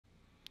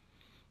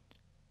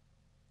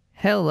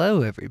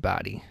Hello,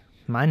 everybody.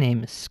 My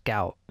name is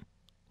Scout.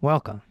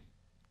 Welcome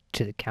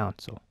to the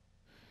council.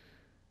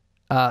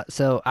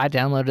 So I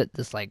downloaded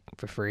this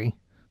for free.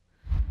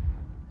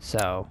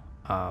 So,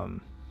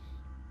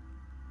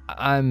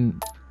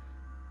 I'm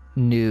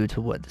new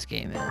to what this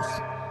game is.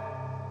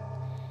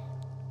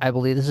 I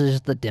believe this is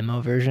just the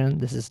demo version.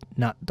 This is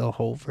not the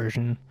whole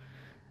version.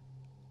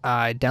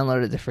 I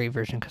downloaded the free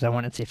version because I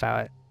wanted to see if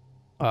I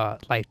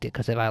liked it.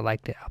 Because if I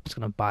liked it, I was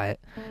gonna buy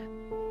it.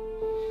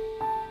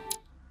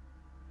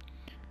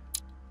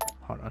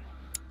 Hold on.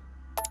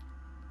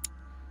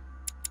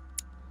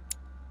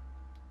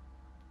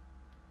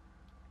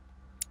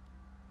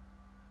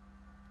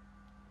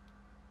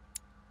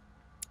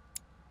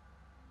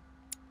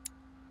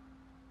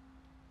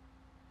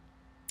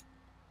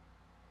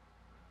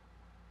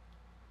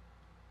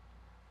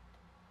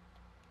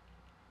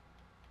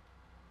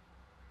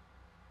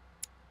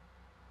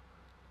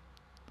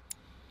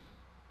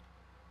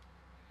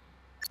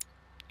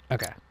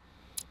 Okay.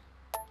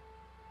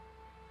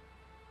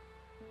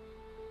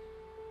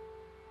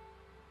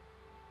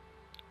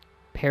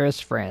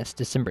 Paris, France,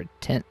 December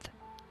 10th,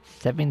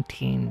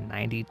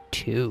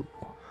 1792.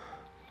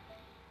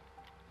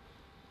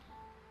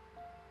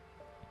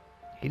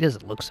 He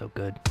doesn't look so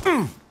good.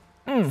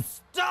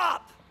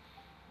 Stop!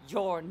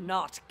 You're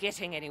not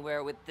getting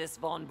anywhere with this,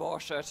 Von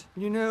Borchert.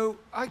 You know,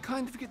 I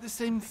kind of get the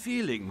same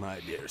feeling, my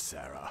dear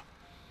Sarah.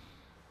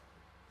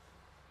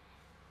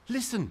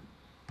 Listen.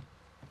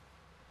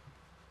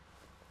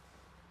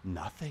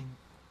 Nothing.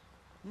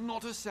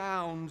 Not a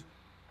sound.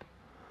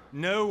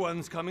 No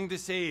one's coming to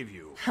save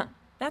you.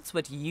 That's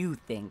what you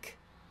think.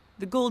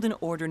 The Golden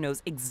Order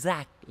knows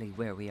exactly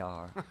where we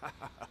are.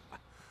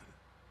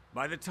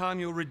 By the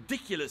time your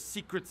ridiculous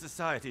secret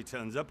society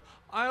turns up,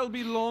 I'll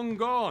be long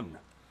gone.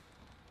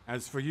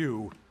 As for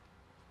you,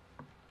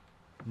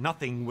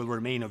 nothing will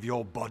remain of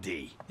your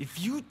body. If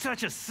you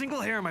touch a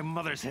single hair on my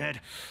mother's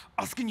head,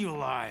 I'll skin you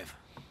alive.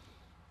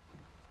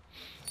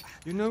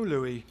 You know,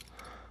 Louis,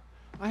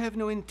 I have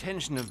no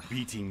intention of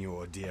beating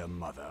your dear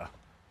mother.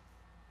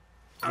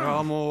 There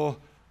are more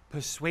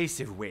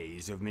persuasive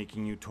ways of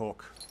making you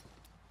talk.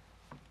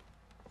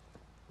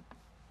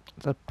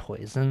 Is that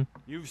poison?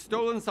 You've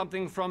stolen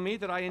something from me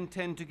that I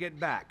intend to get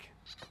back.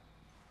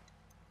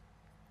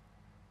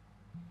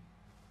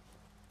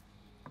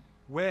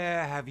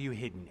 Where have you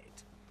hidden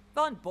it?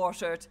 Von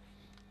Borchert,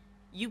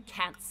 you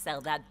can't sell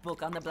that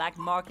book on the black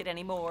market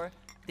anymore.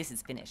 This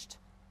is finished.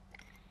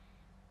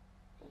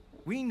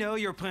 We know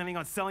you're planning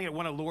on selling at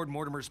one of Lord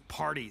Mortimer's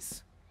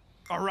parties.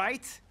 All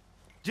right?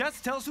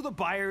 Just tell us who the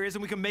buyer is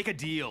and we can make a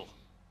deal.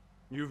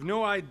 You've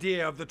no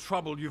idea of the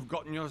trouble you've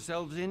gotten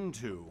yourselves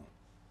into.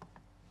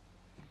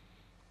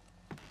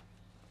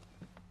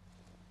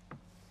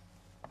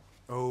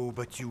 Oh,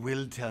 but you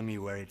will tell me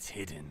where it's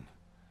hidden.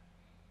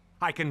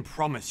 I can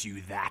promise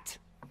you that.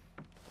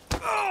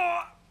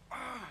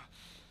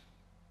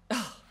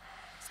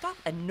 Stop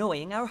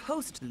annoying our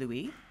host,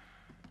 Louis.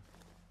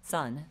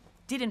 Son,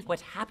 didn't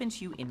what happened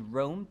to you in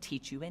Rome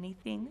teach you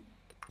anything?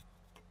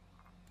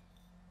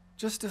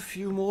 Just a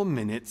few more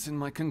minutes and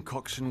my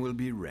concoction will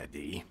be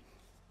ready.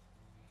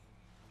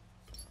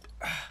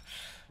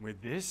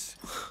 With this,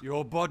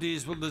 your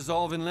bodies will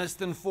dissolve in less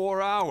than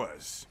 4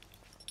 hours.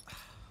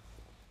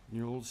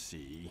 You'll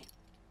see.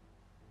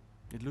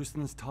 It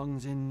loosens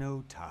tongues in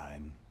no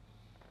time.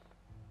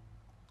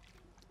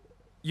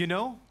 You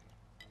know,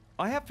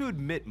 I have to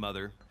admit,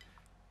 Mother,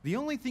 the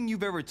only thing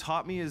you've ever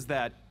taught me is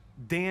that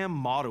damn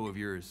motto of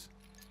yours.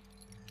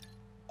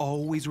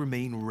 Always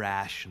remain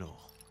rational.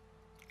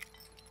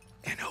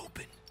 And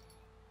open.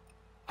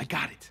 I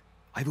got it.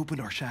 I've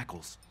opened our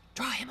shackles.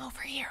 Draw him over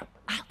here.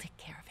 I'll take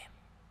care of him.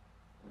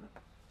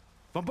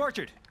 Von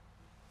Borchert!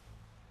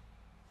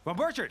 Von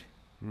Borchert!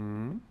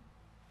 Hmm?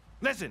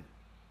 Listen.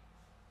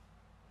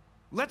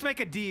 Let's make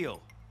a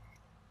deal.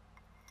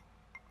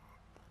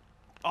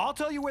 I'll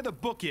tell you where the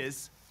book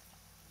is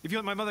if you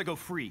let my mother go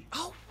free.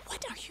 Oh,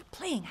 what are you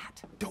playing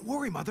at? Don't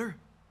worry, Mother.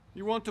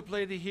 You want to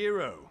play the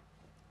hero.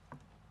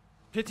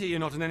 Pity you're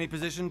not in any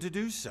position to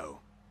do so.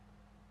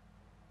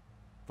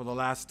 For the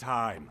last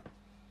time.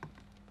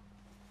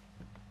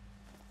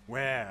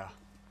 Where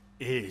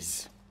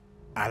is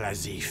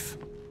Al-Azif?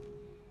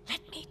 Let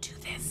me do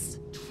this.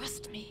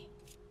 Trust me.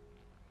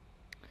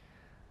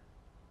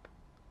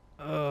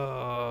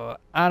 I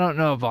don't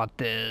know about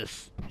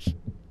this.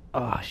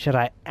 Should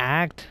I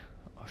act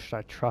or should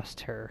I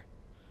trust her?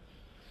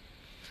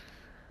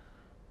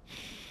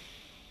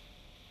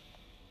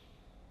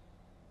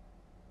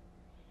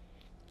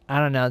 I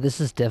don't know.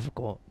 This is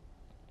difficult.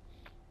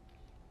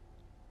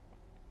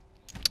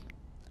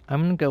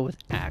 I'm gonna go with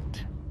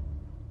act.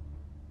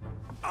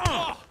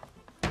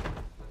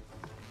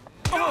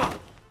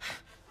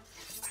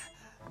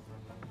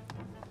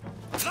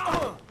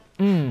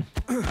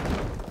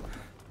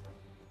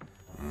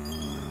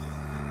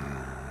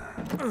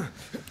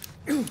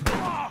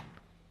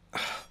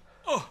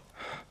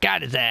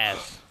 Got his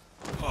ass.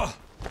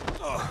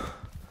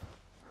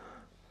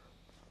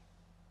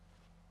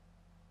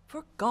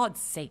 For God's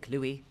sake,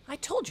 Louis, I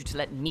told you to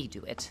let me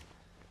do it.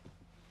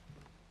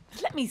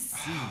 Let me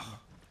see.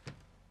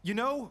 You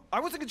know, I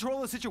was in control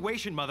of the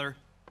situation, Mother.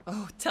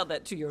 Oh, tell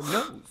that to your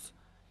nose.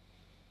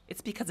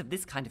 It's because of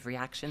this kind of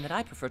reaction that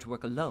I prefer to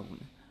work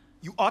alone.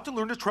 You ought to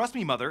learn to trust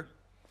me, Mother.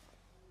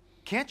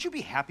 Can't you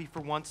be happy for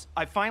once?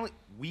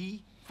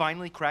 We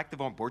finally cracked the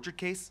Von Borchert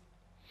case?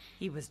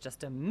 He was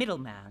just a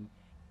middleman.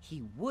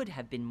 He would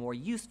have been more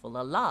useful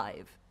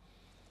alive.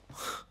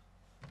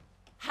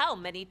 How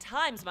many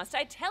times must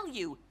I tell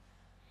you?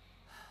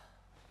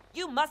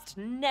 You must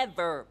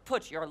never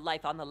put your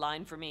life on the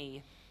line for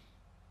me.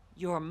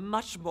 You're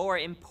much more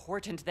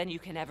important than you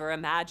can ever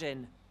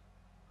imagine.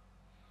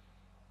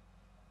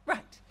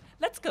 Right,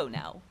 let's go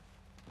now.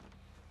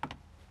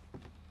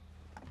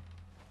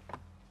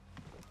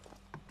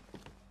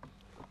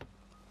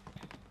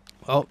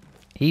 Oh,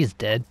 he's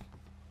dead.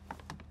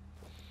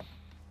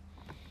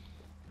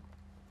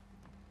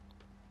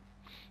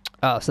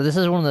 Oh, so this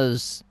is one of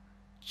those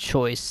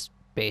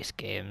choice-based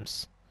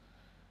games.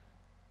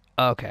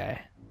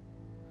 Okay.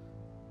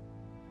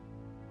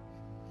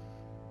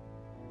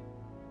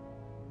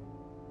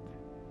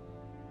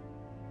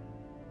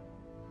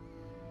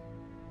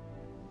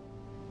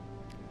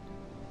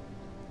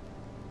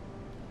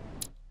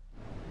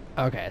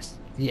 Okay,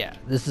 yeah,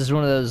 this is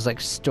one of those like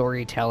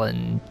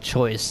storytelling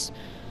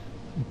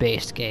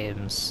choice-based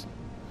games.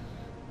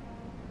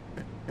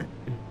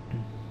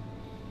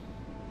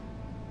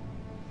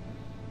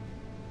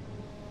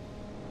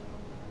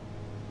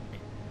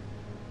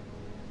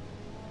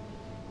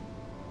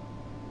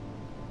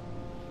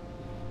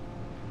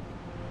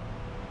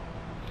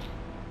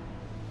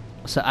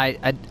 So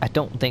I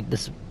don't think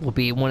this will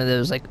be one of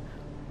those like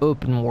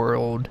open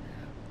world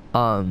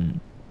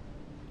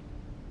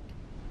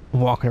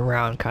walking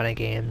around kind of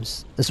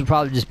games. This would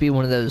probably just be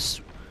one of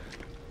those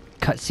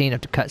cutscene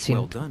after cutscene.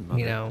 Well done, Mother.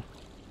 You know.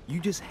 You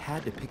just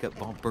had to pick up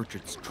Von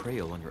Berchert's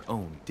trail on your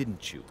own,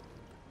 didn't you?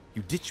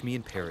 You ditched me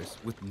in Paris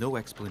with no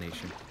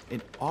explanation,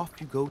 and off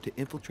you go to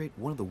infiltrate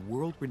one of the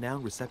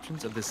world-renowned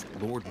receptions of this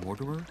Lord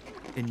Mortimer?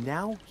 And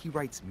now he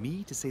writes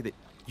me to say that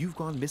you've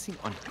gone missing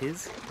on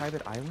his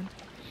private island?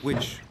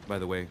 Which, by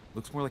the way,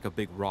 looks more like a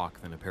big rock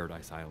than a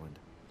paradise island.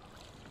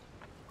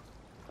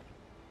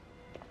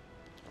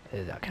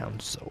 That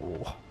counts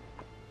so.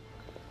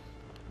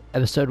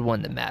 Episode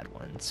 1, The Mad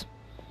Ones.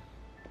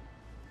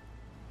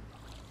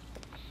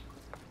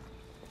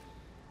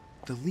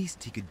 The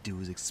least he could do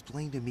is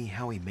explain to me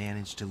how he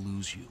managed to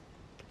lose you.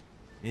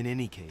 In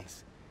any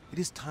case, it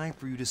is time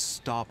for you to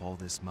stop all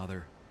this,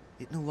 Mother.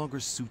 It no longer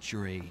suits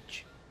your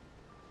age.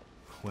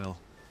 Well,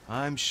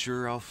 I'm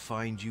sure I'll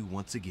find you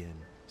once again,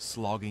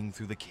 slogging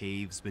through the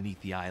caves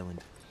beneath the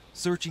island,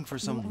 searching for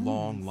some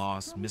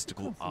long-lost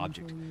mystical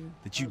object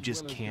that you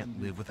just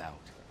can't live without.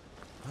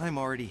 I'm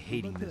already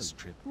hating this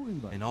trip,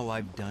 and all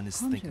I've done is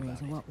think Contrary about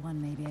to it. what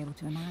one may be able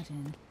to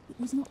imagine, it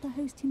was not the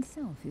host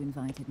himself who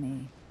invited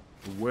me.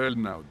 Well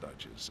now,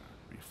 Duchess,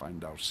 we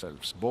find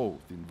ourselves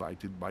both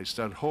invited by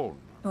Sir Holm.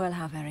 Well,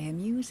 how very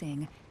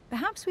amusing.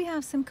 Perhaps we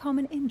have some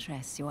common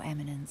interests, Your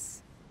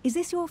Eminence. Is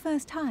this your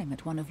first time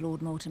at one of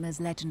Lord Mortimer's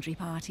legendary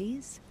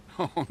parties?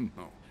 Oh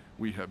no,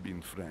 we have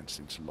been friends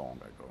since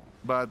long ago.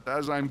 But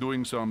as I'm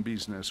doing some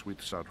business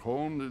with Sir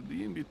Holm,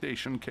 the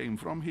invitation came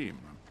from him.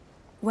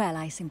 Well,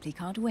 I simply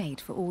can't wait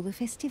for all the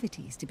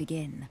festivities to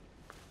begin.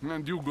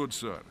 And you, good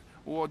sir,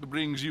 what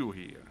brings you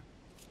here?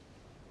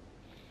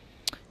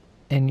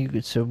 And you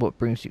could, so what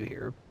brings you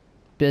here?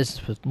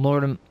 Business with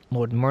Lord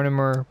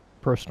Mortimer,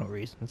 personal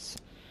reasons.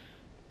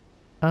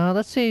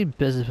 Let's say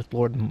business with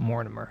Lord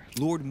Mortimer.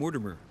 Lord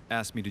Mortimer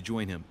asked me to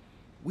join him.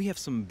 We have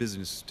some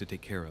business to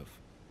take care of.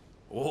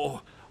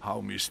 Oh,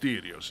 how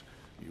mysterious.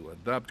 You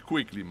adapt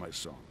quickly, my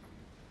son.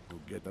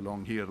 You get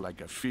along here like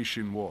a fish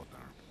in water.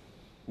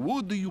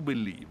 Would you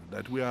believe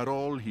that we are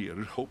all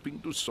here hoping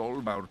to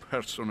solve our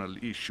personal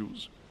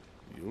issues?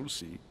 You'll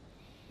see.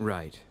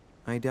 Right.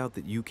 I doubt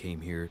that you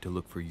came here to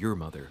look for your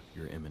mother,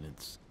 Your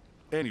Eminence.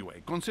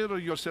 Anyway, consider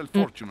yourself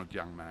fortunate,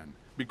 young man,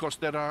 because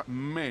there are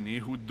many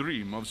who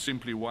dream of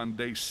simply one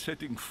day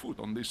setting foot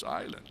on this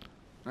island,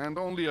 and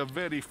only a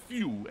very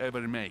few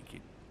ever make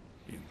it.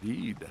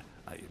 Indeed,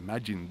 I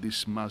imagine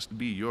this must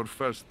be your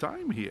first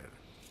time here.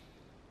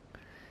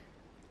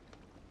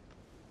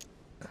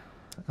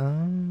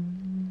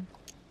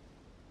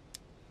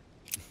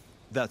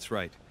 That's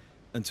right.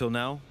 Until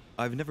now,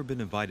 I've never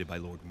been invited by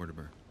Lord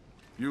Mortimer.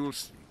 You'll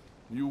see.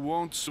 You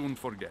won't soon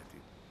forget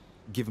it.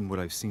 Given what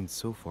I've seen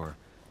so far,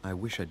 I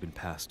wish I'd been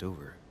passed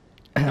over.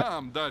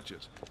 Come,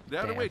 Duchess. They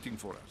are Damn. waiting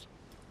for us.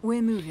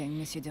 We're moving,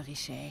 Monsieur de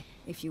Richet,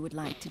 if you would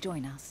like to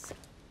join us.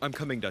 I'm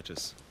coming,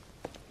 Duchess.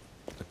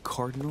 A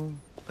cardinal?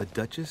 A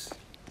duchess?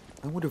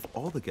 I wonder if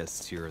all the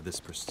guests here are this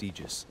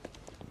prestigious.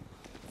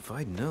 If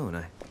I'd known,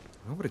 I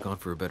would have gone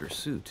for a better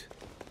suit.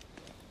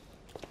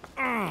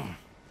 Are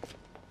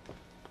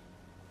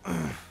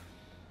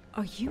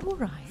you all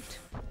right?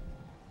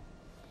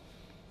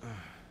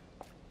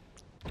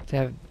 To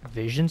have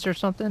visions or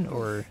something,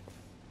 or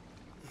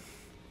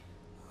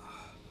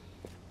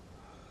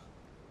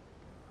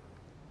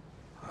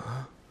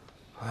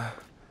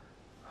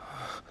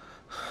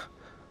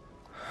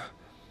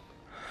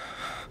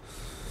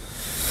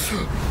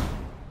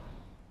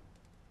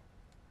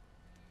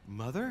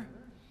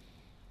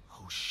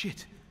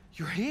Shit,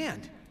 your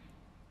hand!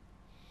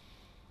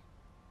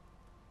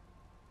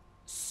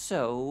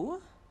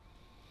 So,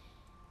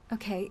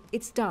 Okay,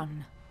 it's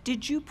done.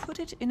 did you put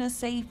it in a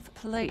safe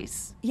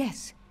place?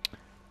 Yes.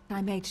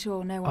 I made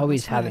sure no one Oh,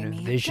 was he's having following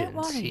me. visions. Don't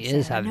worry, He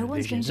is Sarah, having no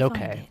one's going visions. to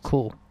find Okay, it.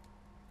 cool.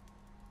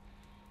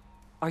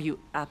 Are you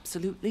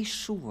absolutely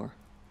sure?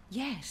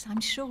 Yes,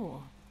 I'm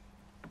sure.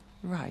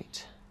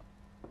 Right.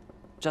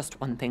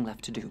 Just one thing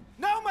left to do.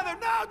 No, Mother,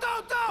 no,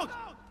 don't!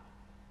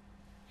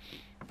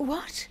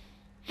 What?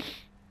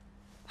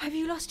 Have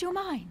you lost your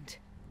mind?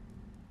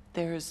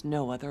 There's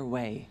no other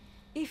way.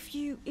 If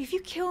you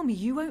kill me,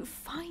 you won't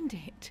find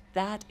it.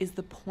 That is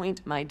the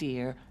point, my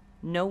dear.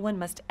 No one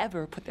must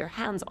ever put their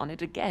hands on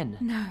it again.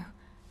 No.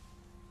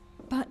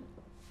 But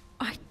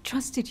I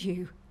trusted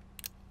you.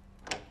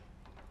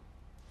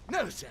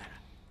 No, Sarah.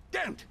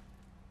 Don't.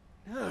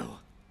 No.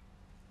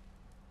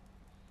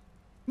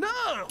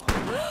 No!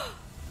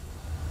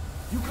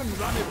 You can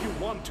run if you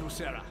want to,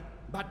 Sarah,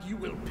 but you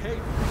will pay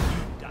for what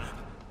you've done.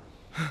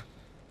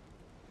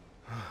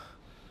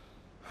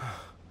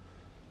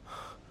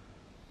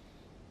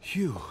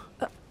 Hugh.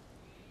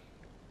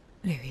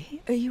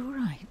 Louis, are you all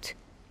right?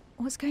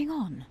 What's going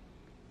on?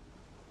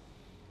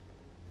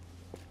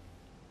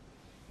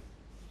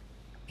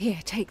 Here,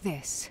 take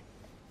this.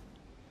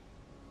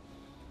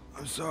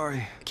 I'm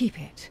sorry. Keep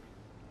it.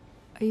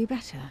 Are you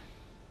better?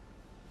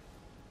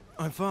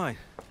 I'm fine.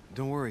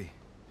 Don't worry.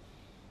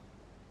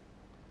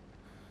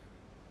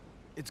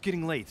 It's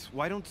getting late.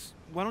 Why don't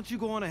you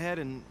go on ahead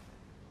and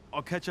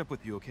I'll catch up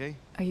with you, okay?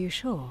 Are you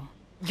sure?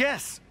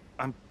 Yes!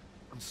 I'm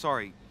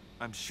sorry.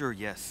 I'm sure,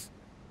 yes.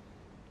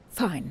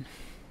 Fine.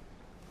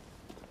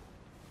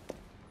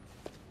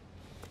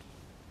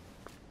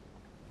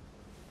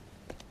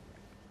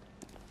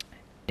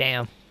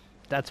 Damn.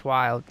 That's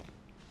wild.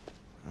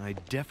 I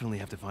definitely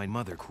have to find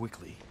Mother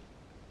quickly.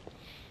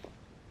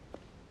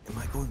 Am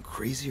I going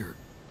crazy or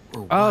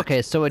what? Oh,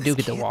 okay, so I do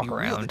This get to can't walk be real.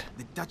 around.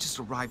 The Duchess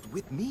arrived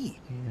with me.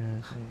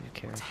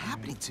 Yeah, What's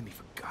happening to me,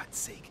 for God's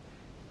sake?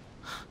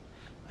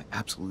 I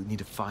absolutely need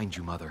to find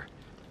you, Mother.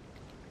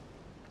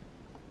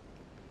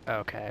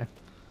 Okay.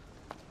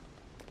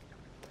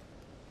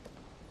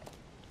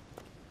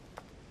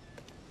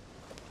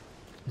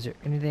 Is there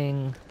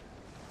anything...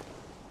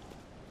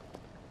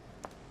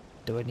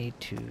 Do I need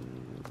to...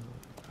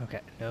 Okay,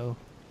 no.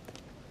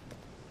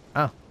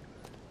 Oh.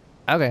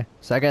 Okay,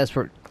 so I guess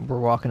we're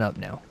walking up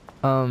now.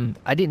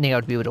 I didn't think I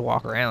would be able to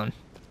walk around.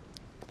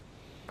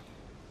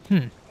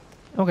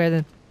 Okay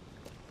then.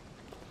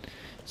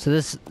 So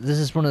this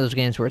is one of those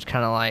games where it's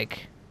kind of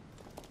like...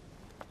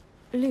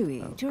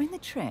 Louis, during the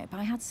trip,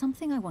 I had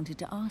something I wanted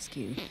to ask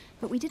you,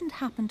 but we didn't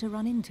happen to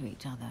run into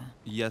each other.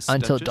 Yes,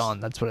 Until Duchess? Dawn,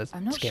 that's what this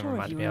I'm not game sure if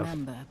reminds you me of.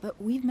 remember,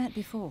 but we've met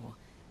before.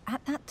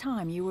 At that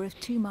time, you were of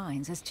two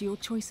minds as to your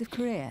choice of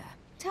career.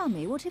 Tell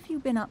me, what have you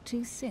been up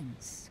to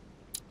since?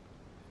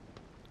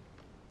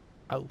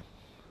 Oh.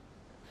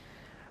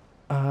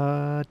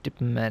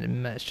 Diplomat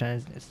in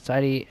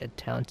society, a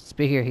talented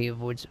speaker, he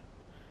avoids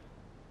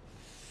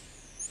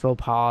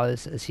faux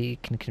pas as he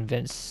can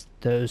convince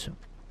those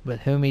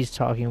with whom he's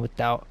talking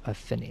without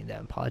offending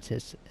them.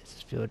 Politics is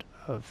his field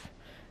of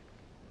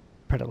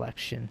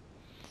predilection.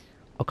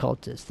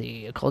 Occultist.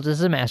 The occultist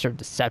is a master of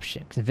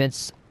deception,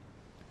 convinced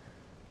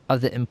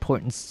of the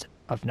importance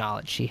of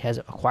knowledge. He has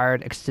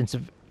acquired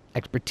extensive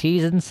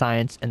expertise in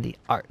science and the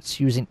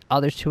arts. Using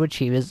others to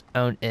achieve his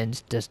own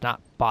ends does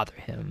not bother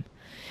him.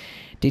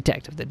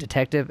 Detective. The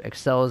detective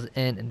excels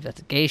in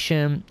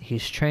investigation.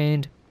 He's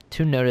trained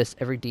to notice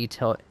every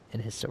detail in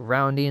his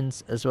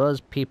surroundings as well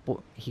as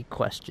people he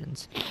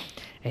questions.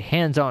 A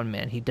hands-on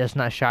man. He does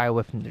not shy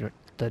away from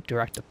the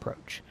direct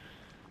approach.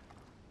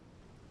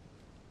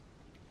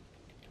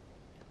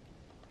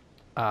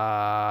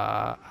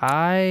 I'll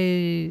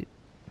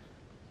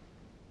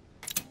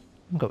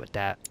go with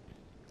that.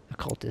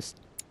 Occultist.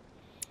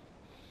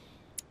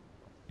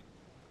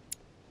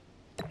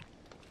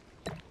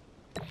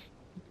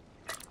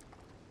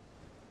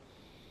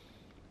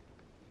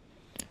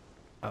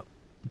 Oh.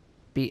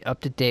 Be up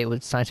to date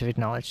with scientific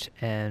knowledge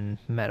and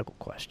medical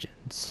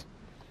questions.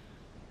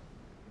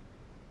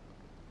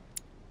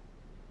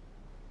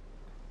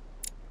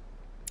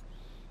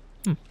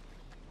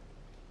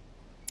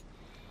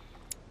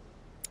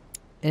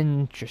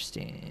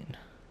 Interesting.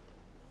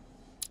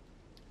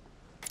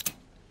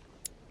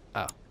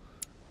 Oh.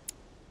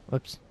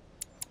 Whoops.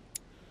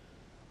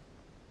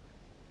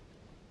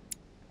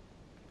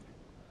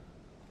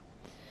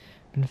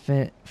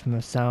 Benefit from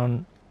a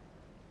sound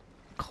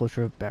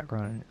cultural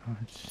background.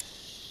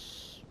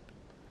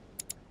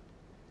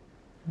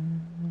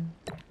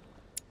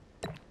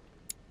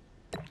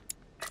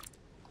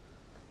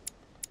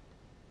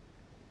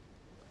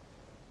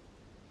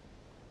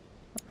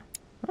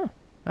 Oh,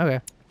 okay.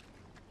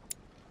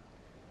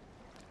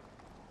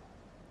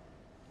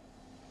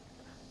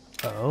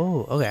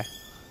 Oh, okay.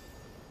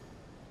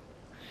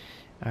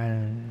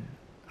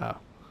 Oh,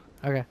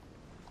 okay.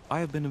 I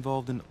have been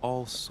involved in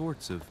all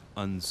sorts of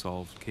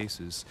unsolved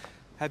cases.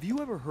 Have you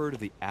ever heard of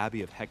the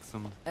Abbey of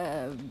Hexham?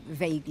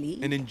 Vaguely.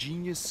 An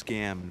ingenious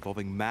scam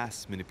involving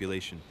mass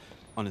manipulation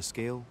on a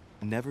scale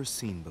never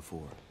seen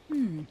before.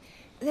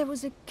 There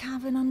was a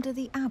cavern under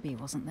the abbey,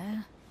 wasn't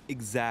there?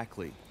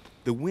 Exactly.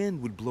 The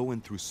wind would blow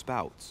in through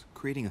spouts,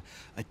 creating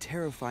a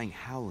terrifying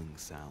howling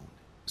sound.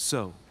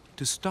 So,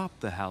 to stop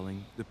the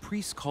howling, the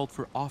priests called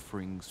for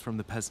offerings from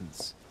the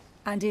peasants.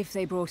 And if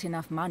they brought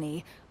enough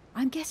money,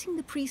 I'm guessing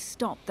the priest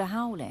stopped the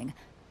howling.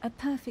 A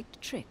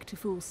perfect trick to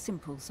fool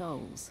simple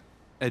souls.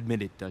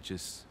 Admit it,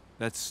 Duchess.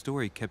 That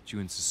story kept you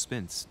in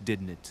suspense,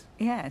 didn't it?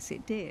 Yes,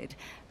 it did.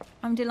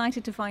 I'm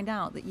delighted to find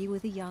out that you were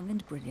the young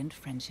and brilliant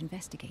French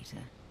investigator.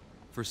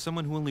 For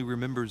someone who only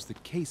remembers the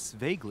case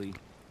vaguely,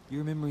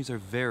 your memories are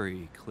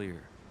very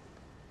clear.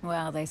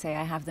 Well, they say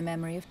I have the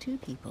memory of two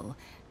people.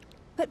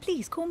 But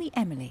please, call me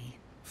Emily.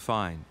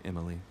 Fine,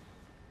 Emily.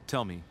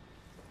 Tell me,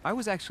 I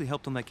was actually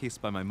helped on that case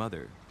by my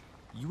mother.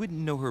 You wouldn't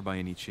know her by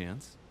any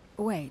chance?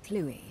 Wait,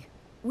 Louis.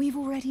 We've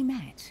already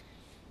met.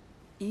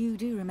 You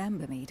do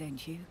remember me,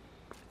 don't you?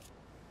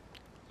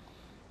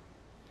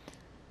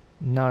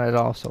 Not at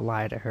all, so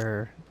lie to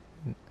her.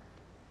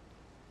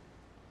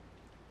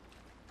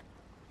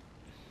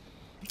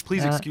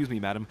 Please excuse me,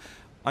 madam.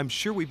 I'm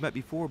sure we've met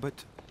before,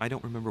 but I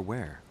don't remember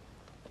where.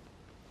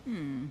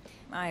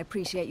 I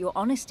appreciate your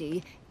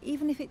honesty,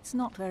 even if it's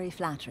not very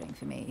flattering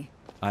for me.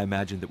 I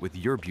imagine that with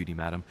your beauty,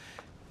 madam,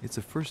 it's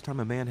the first time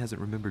a man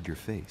hasn't remembered your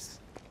face.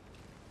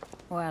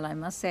 Well, I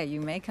must say, you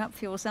make up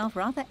for yourself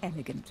rather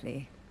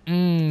elegantly.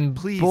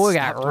 Please, boy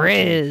stop got talking.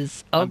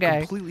 riz. I'm Okay.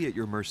 completely at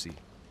your mercy.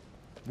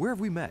 Where have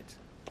we met?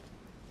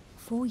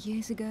 4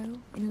 years ago,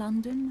 in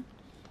London,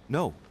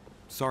 No,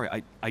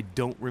 sorry, I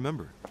don't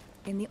remember.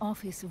 in the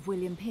office of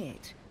William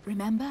Pitt.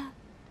 Remember?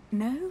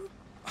 No?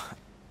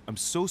 I'm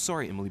so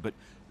sorry, Emily, but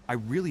I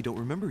really don't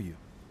remember you.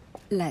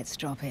 Let's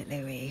drop it,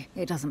 Louis.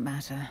 It doesn't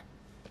matter.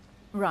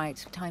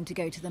 Right, time to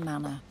go to the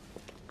manor.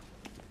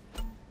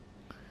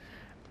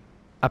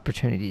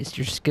 Opportunities.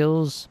 Your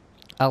skills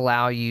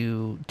allow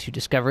you to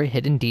discover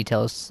hidden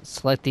details.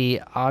 Select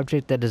the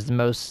object that is the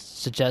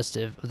most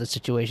suggestive of the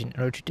situation in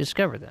order to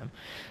discover them.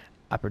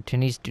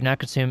 Opportunities do not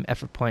consume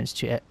effort points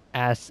to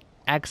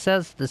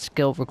access the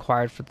skill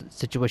required for the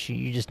situation.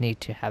 You just need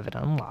to have it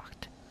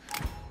unlocked.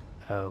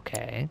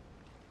 Okay.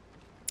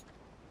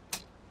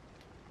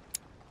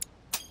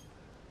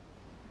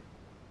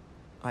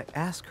 I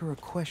ask her a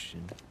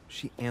question,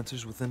 she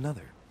answers with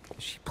another.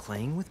 Is she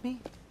playing with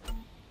me?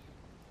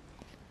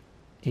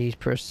 Each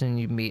person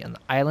you meet on the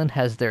island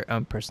has their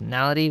own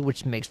personality,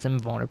 which makes them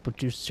vulnerable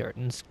to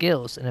certain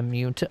skills and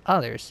immune to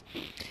others.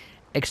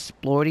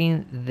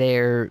 Exploiting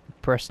their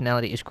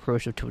personality is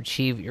crucial to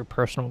achieve your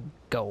personal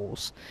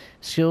goals.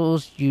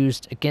 Skills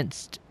used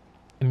against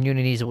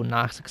immunities will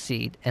not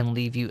succeed and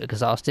leave you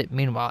exhausted.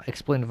 Meanwhile,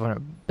 exploiting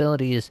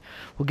vulnerabilities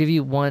will give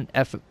you 1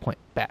 effort point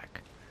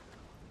back.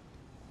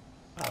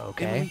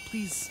 Okay. Emily,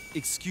 please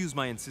excuse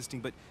my insisting,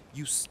 but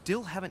you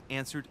still haven't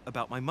answered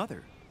about my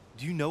mother.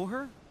 Do you know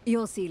her?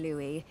 You'll see,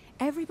 Louis.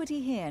 Everybody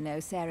here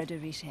knows Sarah de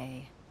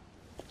Richet.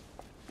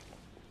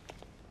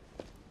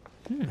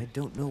 I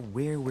don't know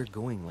where we're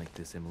going like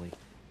this, Emily,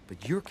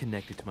 but you're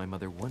connected to my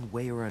mother one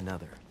way or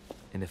another.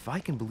 And if I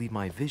can believe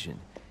my vision,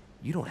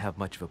 you don't have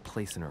much of a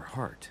place in her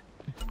heart.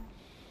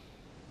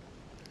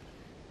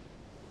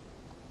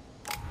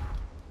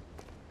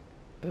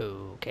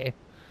 Okay.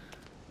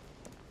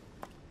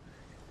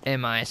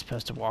 Am I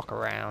supposed to walk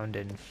around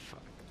and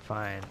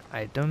find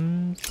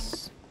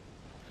items?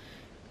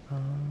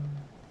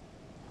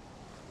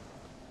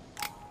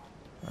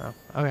 Oh,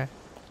 okay.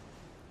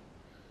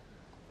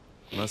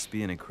 Must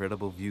be an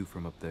incredible view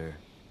from up there.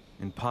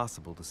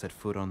 Impossible to set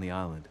foot on the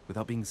island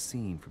without being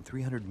seen from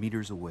 300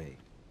 meters away.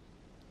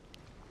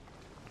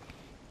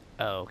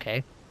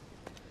 Okay.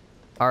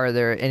 Are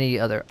there any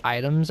other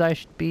items I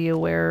should be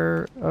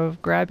aware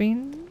of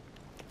grabbing?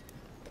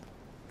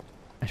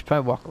 I should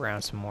probably walk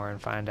around some more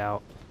and find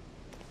out.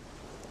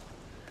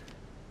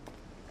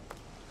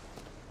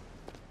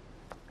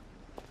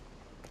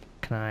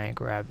 Can I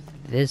grab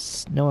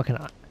this? No, I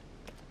cannot.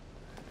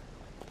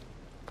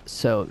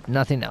 So,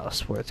 nothing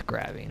else worth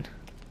grabbing.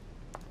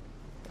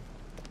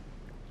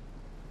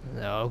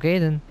 Okay,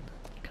 then.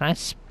 Can I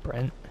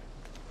sprint?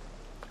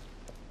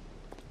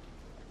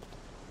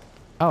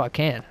 Oh, I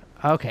can.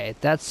 Okay,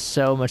 that's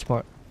so much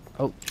more.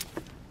 Oh,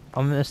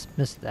 I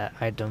missed that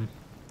item.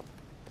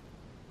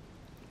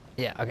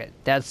 Yeah, okay,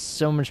 that's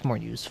so much more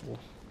useful.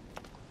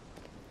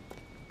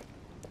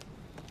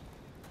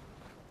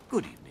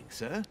 Good evening,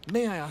 sir.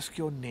 May I ask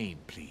your name,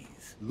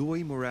 please?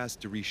 Louis Moras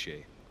de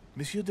Richet.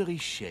 Monsieur de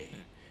Richet.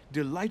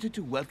 Delighted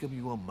to welcome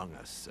you among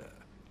us, sir.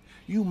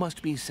 You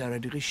must be Sarah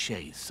de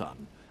Richet's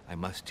son. I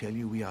must tell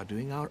you we are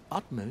doing our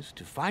utmost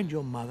to find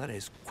your mother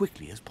as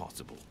quickly as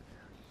possible.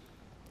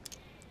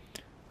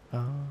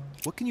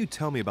 What can you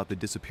tell me about the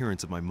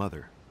disappearance of my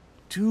mother?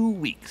 2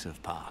 weeks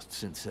have passed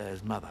since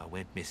Sir's mother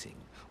went missing.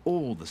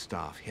 All the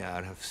staff here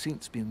have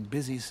since been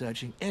busy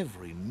searching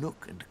every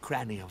nook and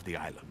cranny of the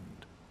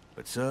island.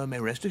 But Sir may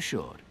rest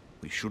assured,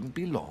 we shouldn't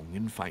be long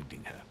in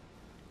finding her.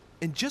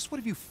 And just what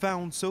have you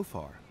found so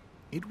far?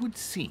 It would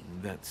seem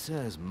that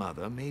Sir's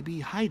mother may be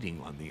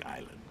hiding on the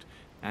island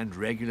and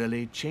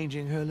regularly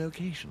changing her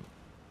location.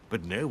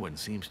 But no one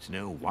seems to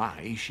know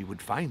why she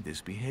would find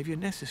this behavior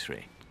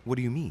necessary. What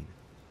do you mean?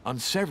 On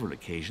several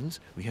occasions,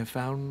 we have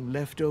found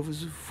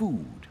leftovers of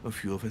food, a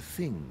few of her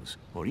things,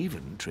 or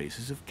even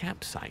traces of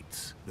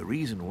campsites. The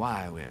reason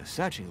why we're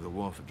searching the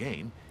wharf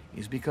again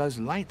is because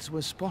lights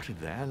were spotted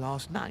there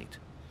last night.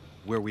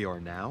 Where we are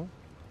now?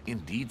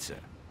 Indeed, sir.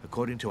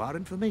 According to our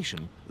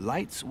information,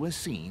 lights were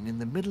seen in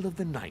the middle of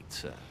the night,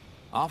 sir.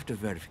 After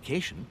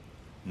verification,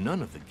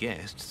 none of the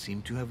guests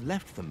seem to have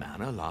left the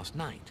manor last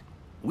night.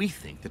 We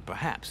think that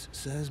perhaps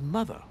Sir's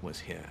mother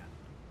was here.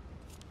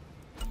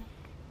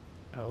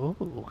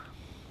 Oh.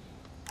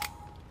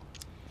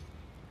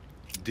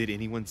 Did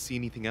anyone see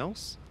anything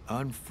else?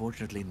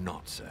 Unfortunately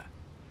not, sir.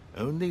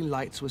 Only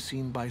lights were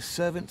seen by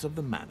servants of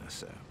the manor,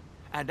 sir.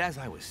 And as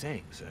I was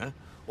saying, sir,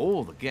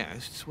 all the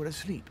guests were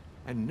asleep,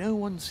 and no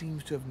one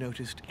seems to have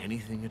noticed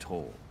anything at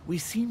all. We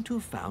seem to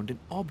have found an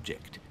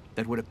object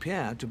that would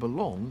appear to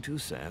belong to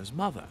Sir's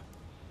mother.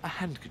 A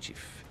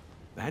handkerchief.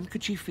 The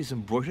handkerchief is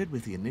embroidered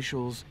with the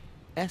initials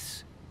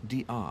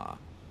SDR.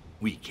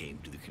 We came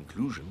to the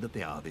conclusion that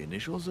they are the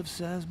initials of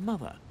Sir's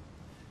mother,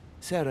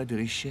 Sarah de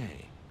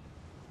Richet.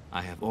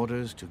 I have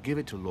orders to give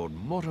it to Lord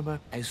Mortimer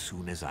as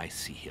soon as I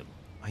see him.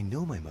 I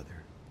know my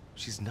mother.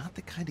 She's not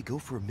the kind to go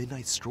for a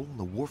midnight stroll on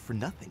the wharf for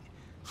nothing.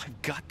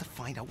 I've got to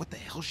find out what the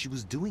hell she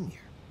was doing here.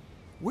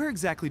 Where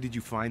exactly did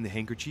you find the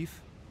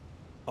handkerchief?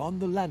 On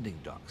the landing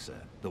dock, sir.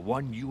 The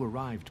one you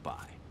arrived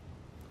by.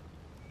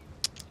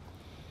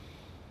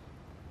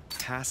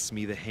 Pass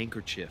me the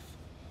handkerchief.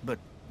 But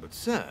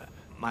sir,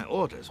 my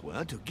orders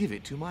were to give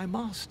it to my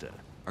master.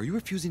 Are you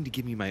refusing to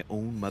give me my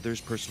own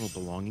mother's personal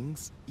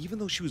belongings? Even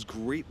though she was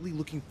greatly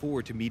looking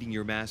forward to meeting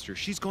your master,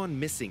 she's gone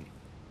missing.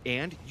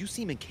 And you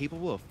seem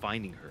incapable of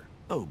finding her.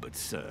 Oh, but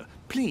sir,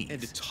 please.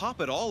 And to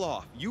top it all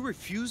off, you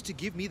refuse to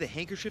give me the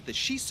handkerchief that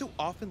she so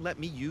often let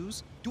me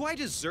use? Do I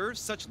deserve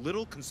such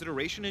little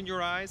consideration in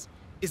your eyes?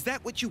 Is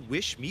that what you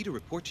wish me to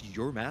report to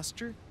your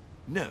master?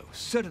 No,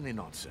 certainly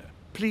not, sir.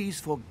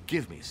 Please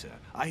forgive me, sir.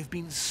 I have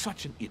been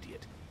such an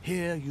idiot.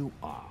 Here you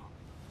are.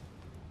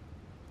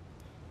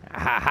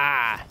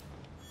 Ha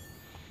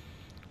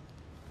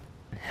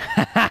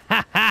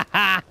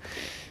ha!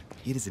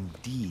 It is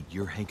indeed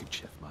your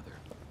handkerchief, Mother.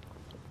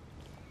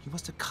 You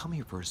must have come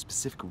here for a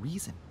specific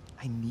reason.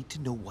 I need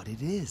to know what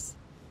it is.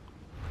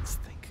 Let's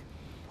think.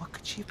 What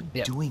could she have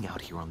been doing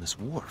out here on this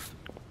wharf?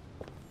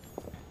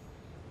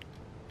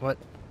 What?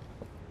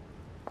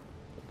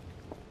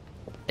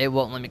 It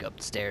won't let me go up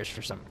the stairs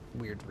for some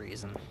weird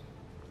reason.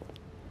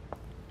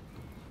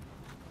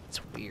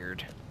 It's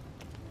weird.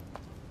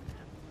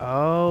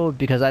 Oh,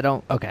 because I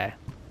don't... Okay.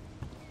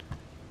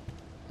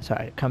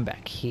 Sorry, come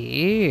back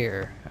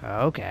here.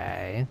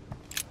 Okay.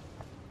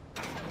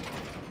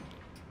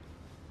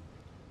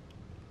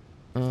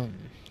 It's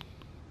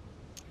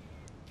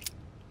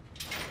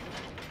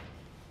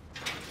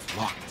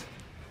locked.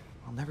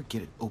 I'll never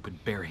get it open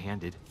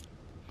barehanded.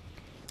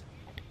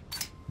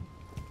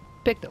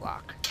 Pick the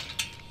lock.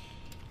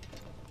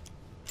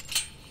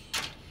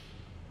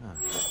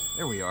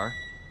 There we are.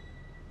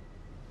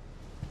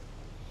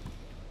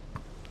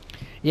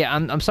 Yeah,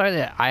 I'm sorry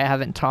that I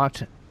haven't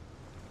talked.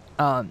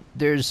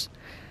 There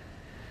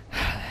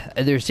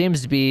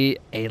seems to be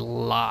a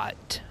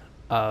lot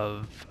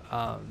of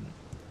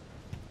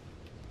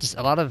just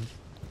a lot of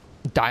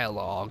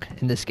dialogue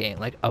in this game,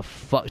 like a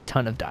fuck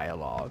ton of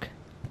dialogue.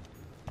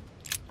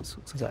 This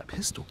looks like a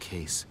pistol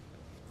case,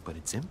 but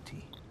it's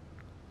empty.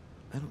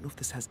 I don't know if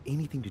this has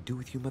anything to do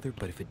with you, Mother,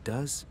 but if it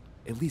does,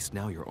 at least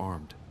now you're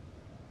armed.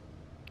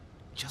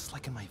 Just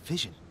like in my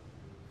vision.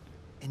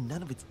 And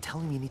none of it's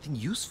telling me anything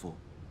useful.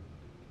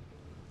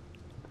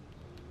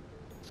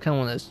 It's kind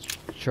of one of those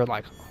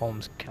Sherlock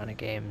Holmes kind of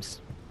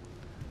games.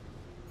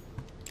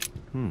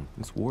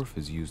 This wharf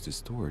is used as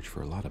storage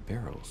for a lot of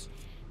barrels.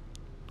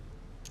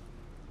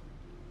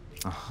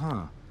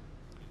 Uh-huh.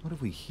 What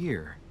have we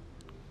here?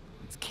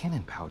 It's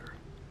cannon powder.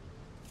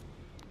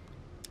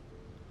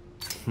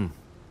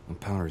 The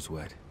powder's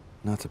wet.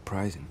 Not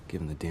surprising,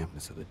 given the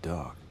dampness of the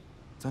dog.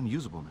 It's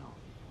unusable now.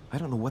 I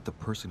don't know what the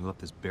person who left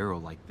this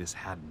barrel like this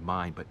had in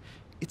mind, but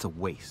it's a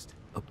waste.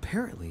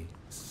 Apparently,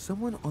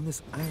 someone on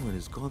this island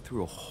has gone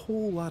through a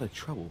whole lot of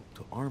trouble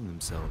to arm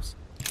themselves.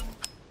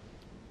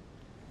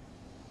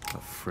 A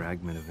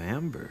fragment of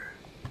amber.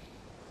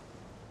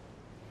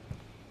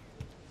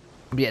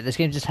 Yeah, this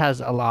game just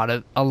has a lot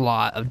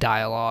of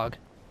dialogue.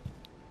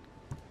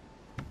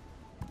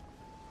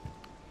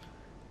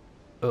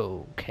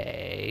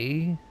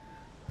 Okay.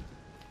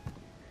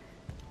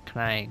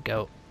 Can I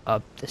go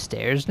up the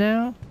stairs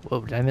now?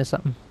 Whoa, did I miss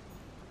something?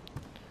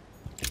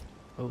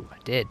 Oh, I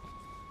did.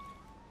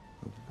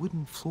 A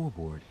wooden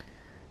floorboard.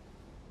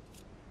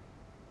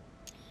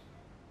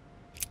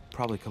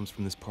 Probably comes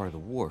from this part of the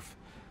wharf.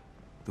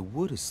 The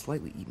wood is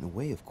slightly eaten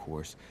away, of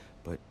course,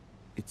 but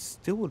it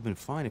still would have been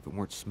fine if it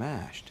weren't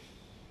smashed.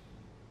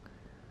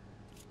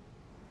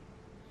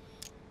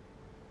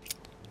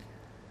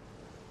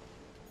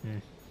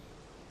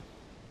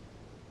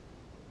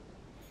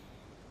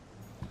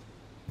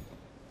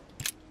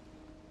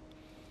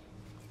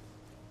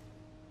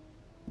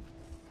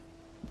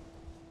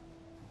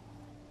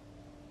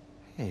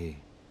 Hey,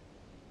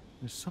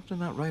 there's something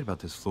not right about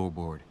this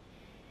floorboard.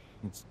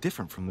 It's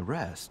different from the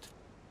rest.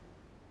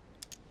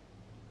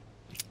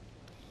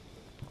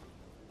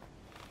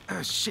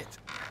 Ah, shit!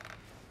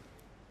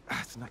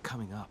 It's not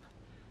coming up.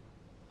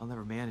 I'll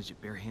never manage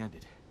it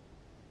barehanded.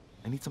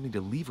 I need something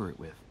to lever it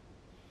with.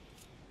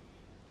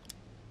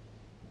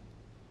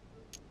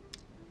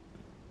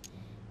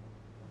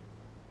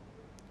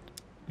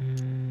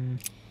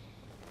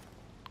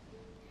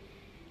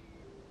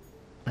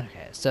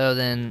 Okay, so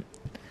then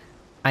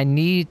I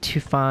need to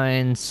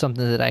find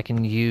something that I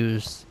can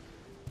use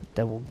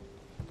that will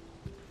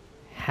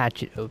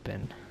hatch it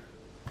open.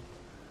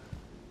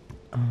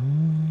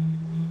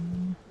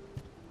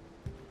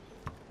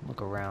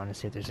 Look around and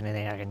see if there's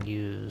anything I can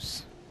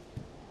use.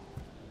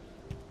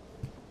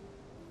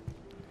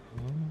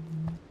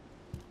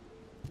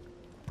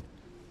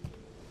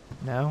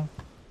 No?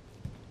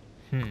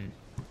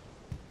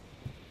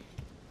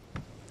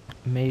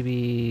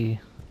 Maybe...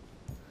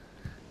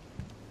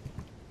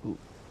 Ooh.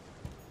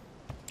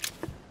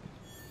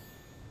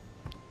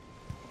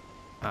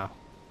 Oh.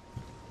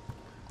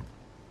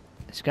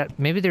 It's got...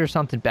 Maybe there's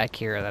something back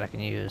here that I can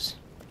use.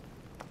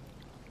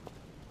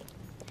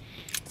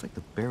 It's like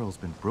the barrel's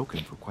been broken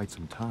for quite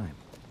some time.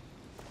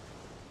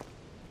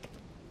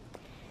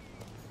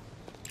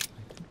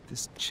 I think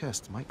this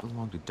chest might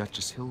belong to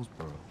Duchess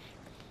Hillsborough.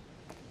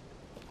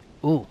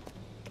 Ooh.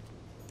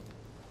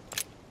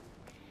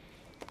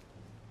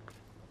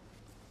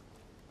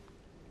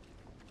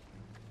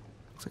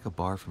 Looks like a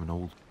bar from an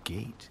old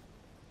gate.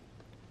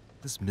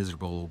 This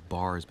miserable old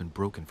bar has been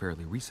broken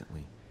fairly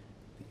recently.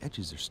 The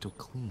edges are still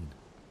clean,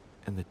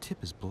 and the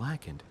tip is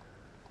blackened.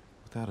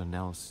 Without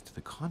analysis to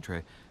the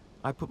contrary,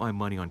 I put my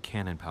money on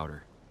cannon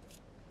powder.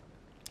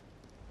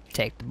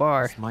 Take the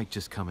bar. This might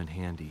just come in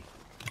handy.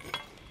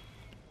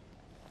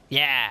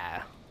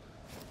 Yeah.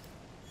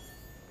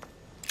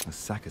 A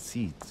sack of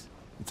seeds.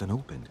 It's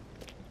unopened.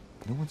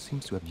 No one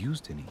seems to have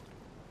used any.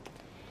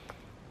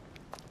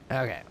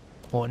 Okay.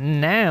 Well,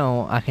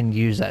 now I can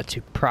use that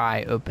to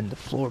pry open the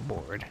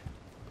floorboard.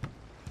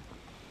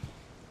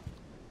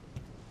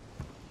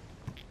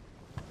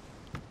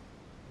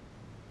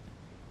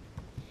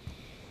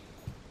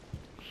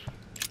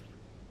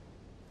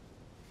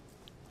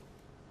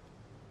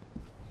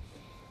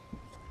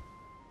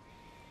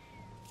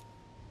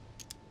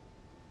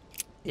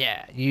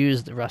 Yeah,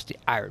 use the rusty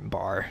iron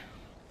bar.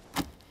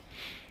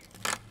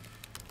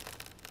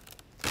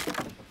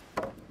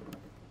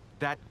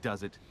 That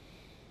does it.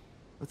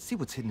 Let's see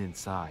what's hidden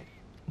inside.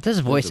 This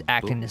voice There's a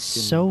acting book is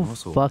and so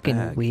also a fucking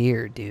bag.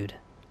 weird, dude.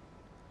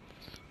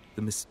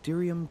 The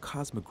Mysterium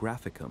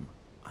Cosmographicum.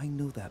 I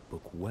know that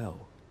book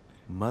well.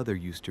 Mother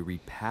used to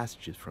read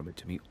passages from it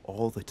to me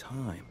all the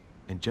time.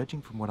 And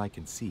judging from what I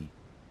can see,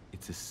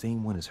 it's the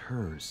same one as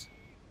hers.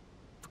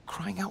 For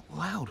crying out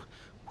loud,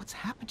 what's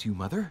happened to you,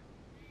 Mother?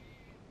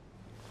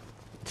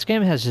 This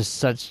game has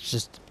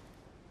just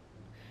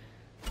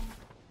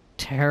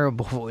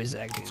terrible voice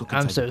acting. look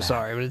I'm inside so the bag.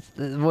 sorry, but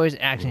the voice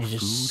acting is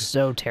Little just food,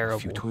 so A terrible.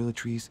 few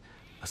toiletries,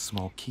 a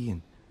small key,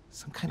 and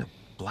some kind of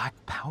black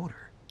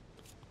powder.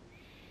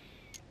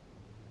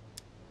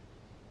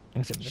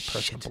 Except the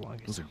personal Shit,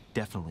 belongings. those are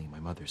definitely my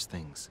mother's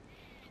things.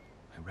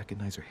 I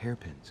recognize her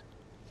hairpins.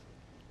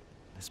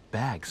 This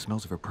bag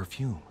smells of her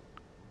perfume.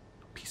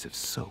 A piece of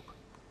soap,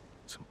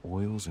 some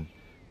oils, and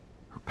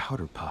her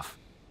powder puff.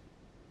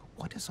 But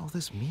what does all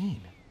this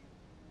mean?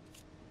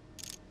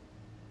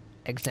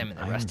 Examine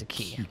the Iron rusted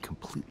key.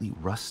 completely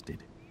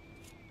rusted.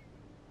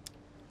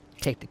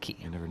 Take the key.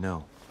 You never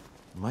know.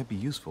 It might be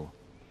useful.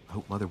 I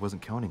hope Mother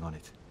wasn't counting on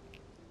it.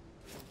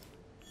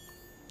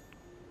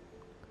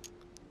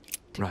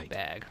 Take Right. the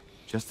bag.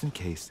 Just in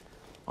case,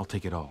 I'll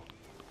take it all.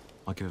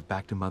 I'll give it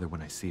back to Mother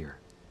when I see her.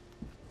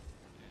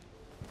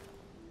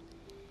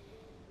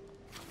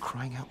 For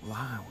crying out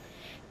loud.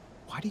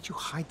 Why did you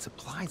hide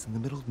supplies in the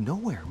middle of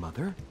nowhere,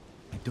 Mother?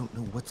 I don't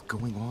know what's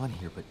going on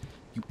here, but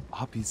you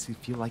obviously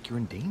feel like you're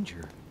in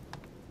danger.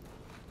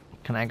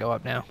 Can I go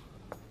up now?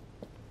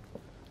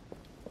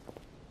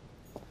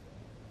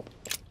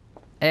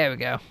 There we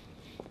go.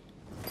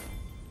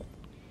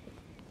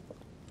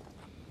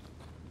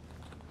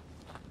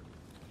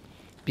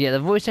 But yeah, the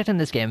voice acting in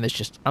this game is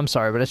just, I'm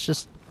sorry, but it's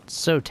just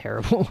so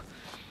terrible.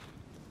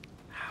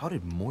 How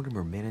did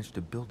Mortimer manage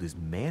to build his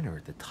manor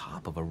at the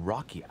top of a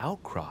rocky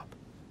outcrop?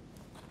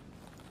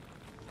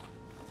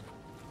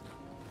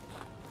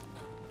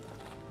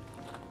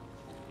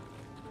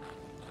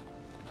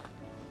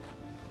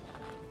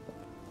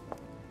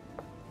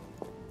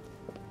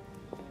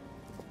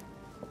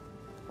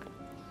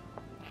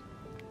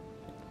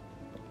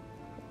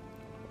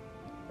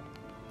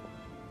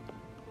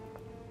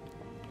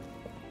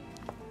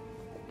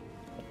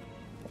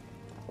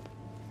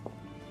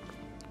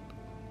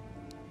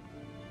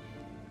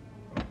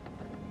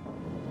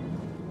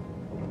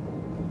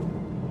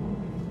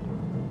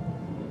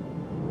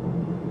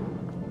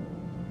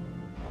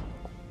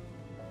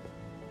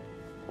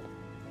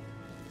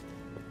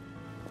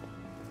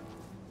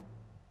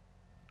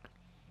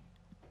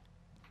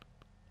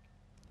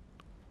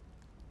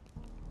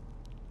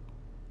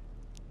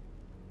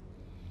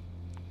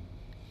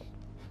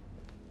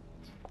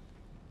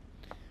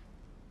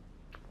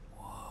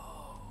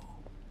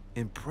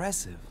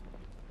 Impressive.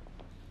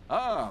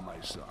 Ah, my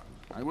son.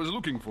 I was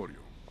looking for you.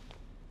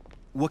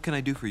 What can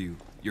I do for you,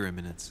 Your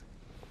Eminence?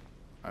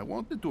 I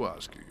wanted to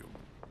ask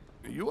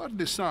you. You are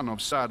the son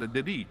of Sara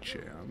de Riche,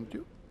 aren't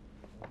you?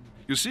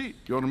 You see,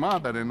 your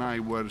mother and I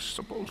were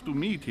supposed to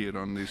meet here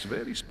on this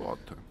very spot.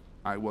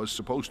 I was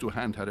supposed to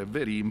hand her a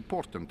very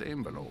important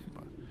envelope.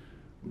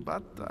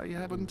 But I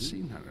haven't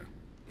seen her.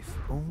 If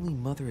only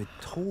Mother had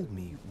told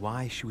me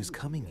why she was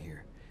coming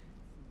here.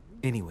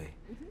 Anyway,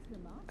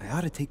 I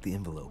ought to take the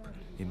envelope.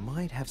 It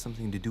might have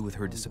something to do with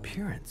her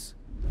disappearance.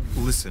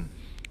 Listen,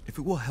 if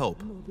it will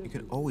help, you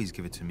can always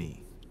give it to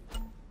me.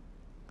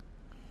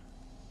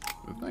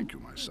 Thank you,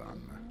 my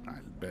son. I'll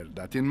bear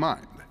that in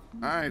mind.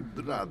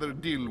 I'd rather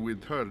deal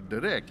with her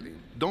directly.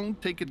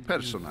 Don't take it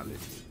personally.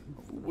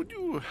 Would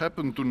you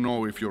happen to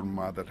know if your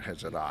mother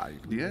has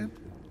arrived yet?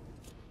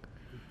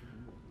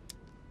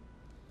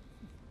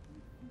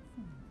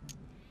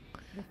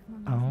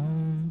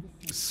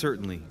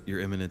 Certainly, Your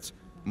Eminence.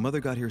 Mother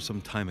got here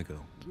some time ago.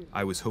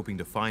 I was hoping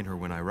to find her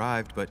when I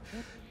arrived, but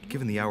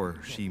given the hour,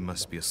 she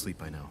must be asleep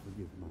by now.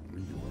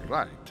 You're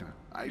right.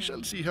 I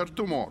shall see her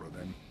tomorrow,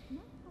 then.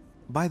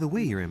 By the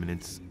way, Your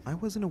Eminence, I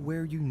wasn't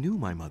aware you knew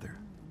my mother.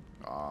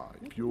 Ah,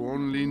 if you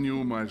only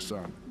knew, my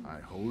son. I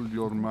hold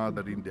your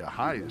mother in the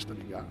highest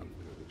regard.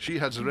 She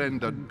has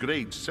rendered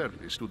great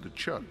service to the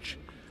church,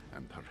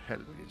 and her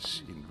help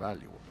is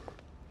invaluable.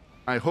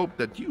 I hope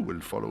that you will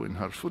follow in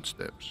her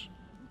footsteps.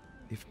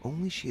 If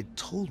only she had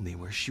told me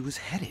where she was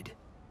headed.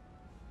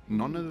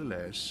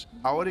 Nonetheless,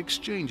 our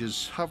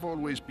exchanges have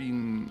always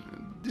been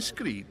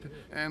discreet,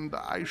 and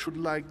I should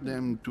like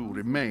them to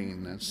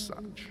remain as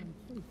such.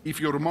 If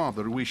your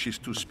mother wishes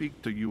to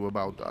speak to you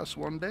about us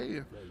one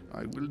day,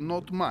 I will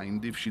not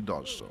mind if she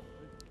does so.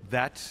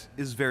 That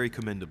is very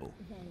commendable.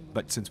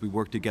 But since we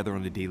work together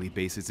on a daily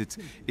basis,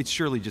 it's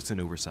surely just an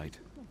oversight.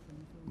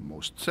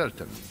 Most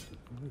certainly.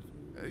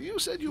 You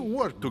said you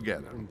work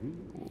together.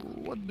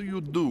 What do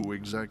you do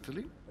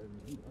exactly?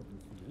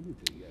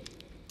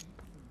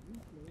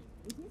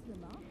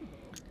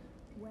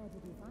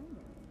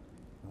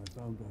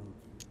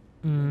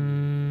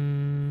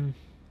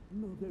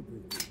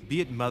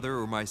 Be it Mother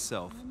or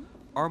myself,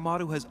 our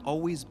motto has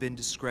always been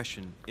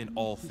discretion in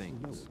all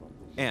things,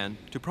 and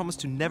to promise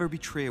to never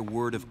betray a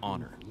word of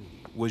honor.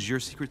 Was your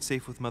secret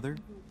safe with Mother?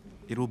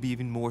 It will be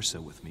even more so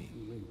with me.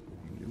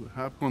 You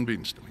have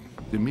convinced me.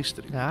 The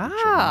mystery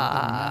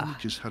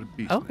manages her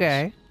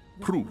business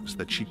proves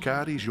that she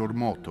carries your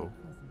motto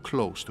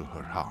close to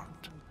her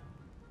heart.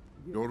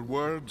 Your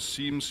words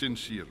seem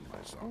sincere,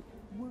 my son.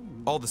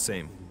 All the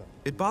same,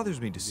 it bothers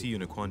me to see you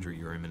in a quandary,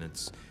 Your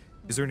Eminence.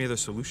 Is there any other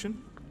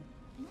solution?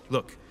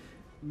 Look,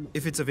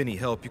 if it's of any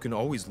help, you can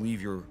always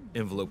leave your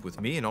envelope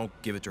with me and I'll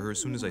give it to her as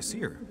soon as I see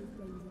her.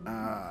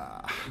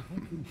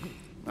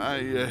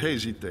 I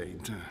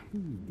hesitate.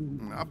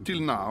 Up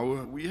till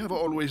now, we have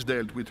always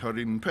dealt with her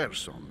in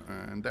person,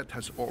 and that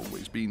has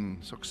always been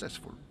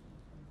successful.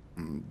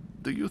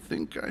 Do you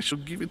think I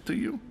should give it to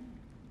you?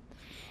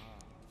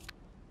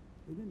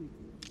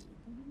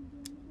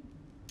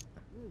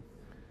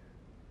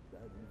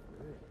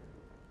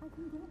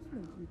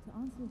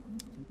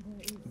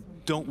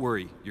 Don't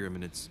worry, Your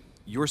Eminence.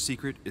 Your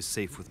secret is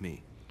safe with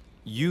me.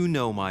 You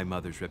know my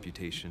mother's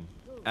reputation.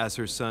 As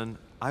her son,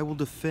 I will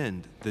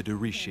defend the de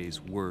Riche's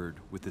word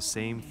with the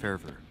same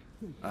fervor.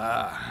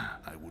 Ah,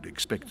 I would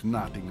expect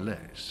nothing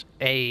less.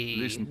 Hey.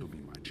 Listen to me,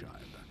 my child.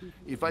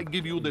 If I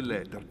give you the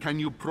letter, can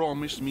you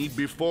promise me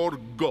before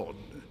God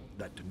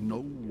that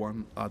no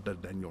one other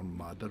than your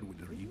mother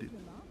will read it?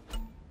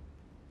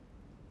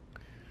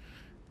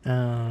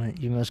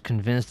 You must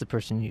convince the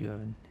person you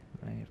have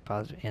a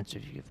positive answer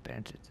if you give the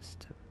benefit of this.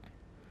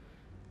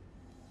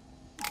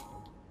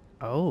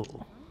 Oh.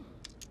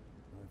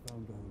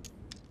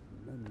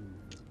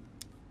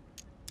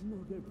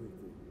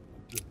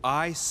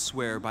 I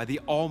swear by the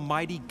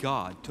Almighty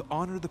God to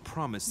honor the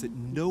promise that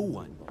no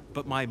one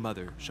but my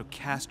mother shall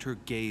cast her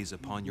gaze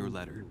upon your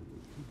letter.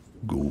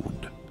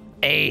 Good.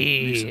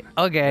 Hey, Listen,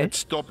 okay. Let's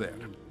stop there.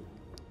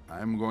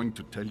 I'm going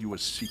to tell you a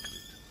secret,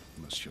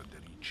 Monsieur de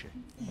Riche.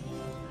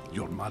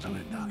 Your mother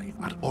and I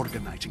are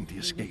organizing the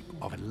escape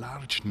of a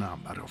large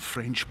number of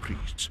French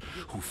priests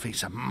who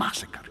face a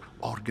massacre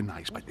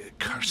organized by the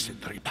accursed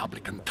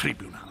Republican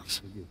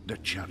tribunals. The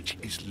church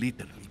is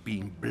literally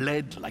being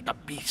bled like a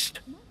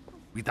beast.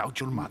 Without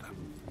your mother,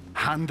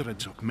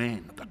 hundreds of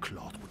men of the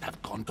cloth would have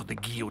gone to the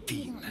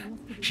guillotine.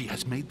 She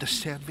has made the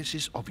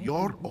services of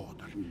your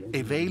order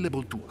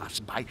available to us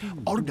by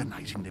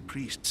organizing the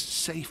priests'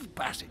 safe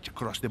passage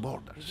across the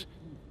borders.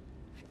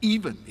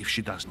 Even if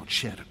she does not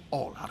share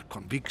all our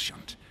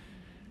convictions,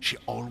 she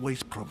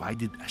always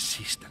provided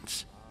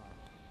assistance.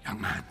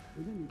 Young man,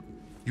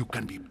 you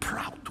can be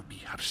proud to be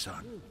her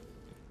son.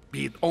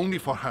 Be it only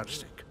for her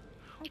sake.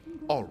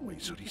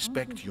 Always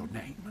respect your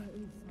name.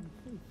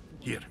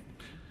 Here,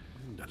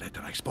 the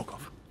letter I spoke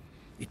of.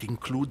 It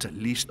includes a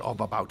list of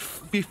about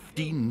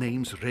 15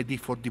 names ready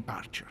for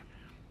departure.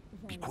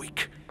 Be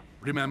quick.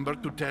 Remember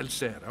to tell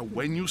Sarah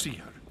when you see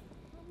her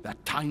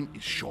that time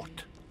is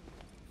short.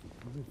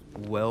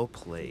 Well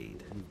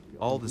played.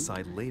 I'll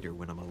decide later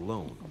when I'm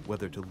alone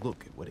whether to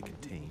look at what it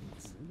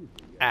contains.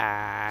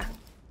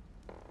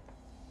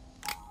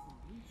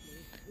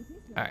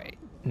 Alright,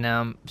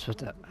 now I'm supposed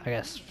to, I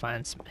guess,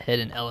 find some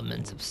hidden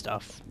elements of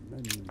stuff.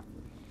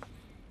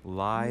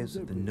 Lives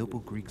of the Noble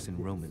Greeks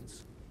and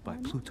Romans by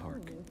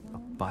Plutarch, a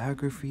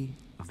biography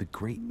of the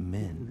great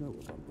men.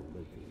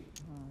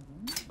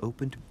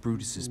 Open to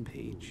Brutus's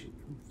page.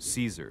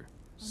 Caesar,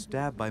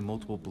 stabbed by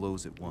multiple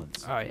blows at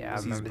once. Oh yeah, I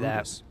sees remember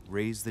Brutus that.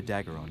 raise the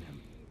dagger on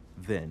him.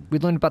 Then, We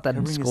learned about that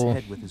in covering school.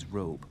 his head with his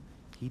robe,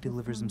 he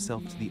delivers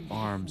himself to the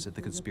arms of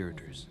the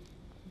conspirators.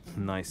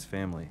 Nice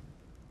family.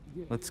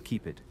 Let's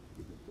keep it.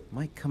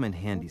 Might come in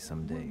handy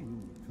someday.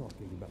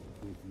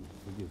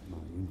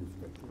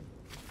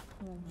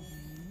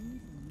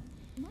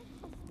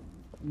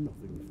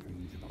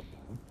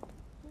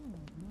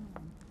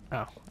 Oh,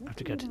 I have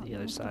to go to the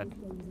other side.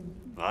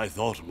 I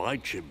thought my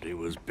chimney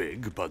was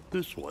big, but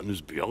this one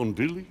is beyond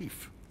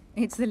belief.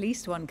 It's the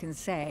least one can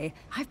say.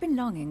 I've been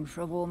longing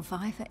for a warm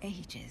fire for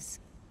ages.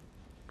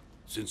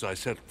 Since I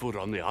set foot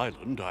on the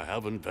island, I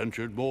haven't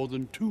ventured more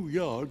than 2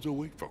 yards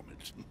away from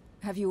it.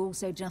 Have you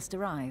also just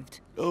arrived?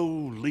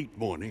 Oh, late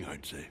morning,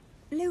 I'd say.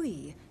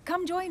 Louis,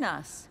 come join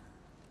us.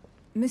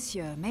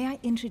 Monsieur, may I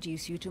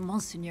introduce you to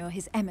Monseigneur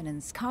His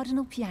Eminence,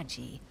 Cardinal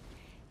Piaggi.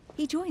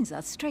 He joins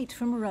us straight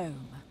from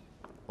Rome.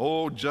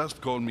 Oh,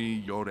 just call me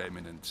Your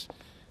Eminence.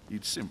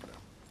 It's simpler.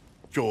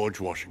 George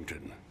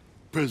Washington,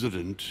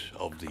 President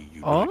of the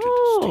United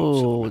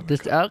Oh,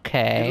 States this,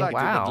 okay, Delighted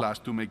at wow.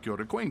 last to make your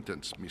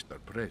acquaintance, Mr.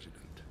 President.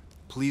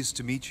 Pleased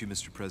to meet you,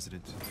 Mr.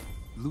 President.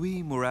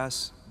 Louis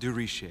Moras de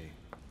Richet.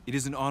 It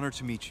is an honor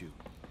to meet you.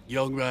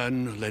 Young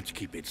man, let's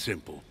keep it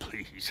simple,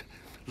 please.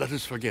 Let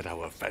us forget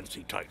our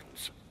fancy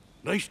titles.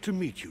 Nice to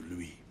meet you,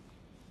 Louis.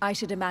 I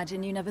should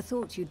imagine you never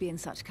thought you'd be in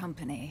such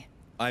company.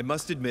 I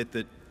must admit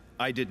that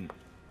I didn't.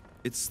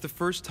 It's the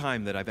first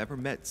time that I've ever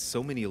met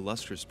so many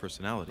illustrious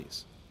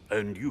personalities.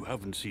 And you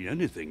haven't seen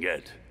anything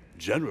yet.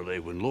 Generally,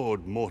 when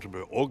Lord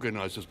Mortimer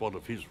organizes one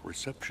of his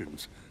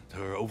receptions,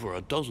 there are over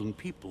a dozen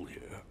people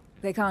here.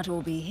 They can't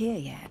all be here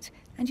yet,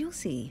 and you'll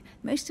see,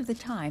 most of the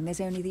time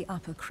there's only the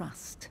upper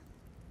crust.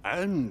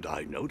 And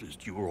I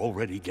noticed you were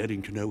already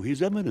getting to know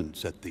His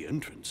Eminence at the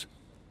entrance.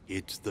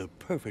 It's the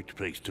perfect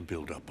place to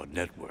build up a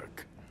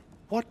network.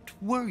 What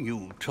were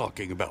you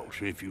talking about,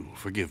 if you'll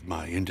forgive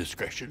my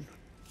indiscretion?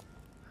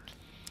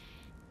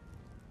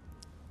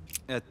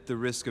 At the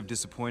risk of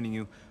disappointing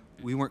you,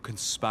 we weren't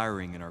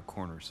conspiring in our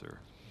corner, sir.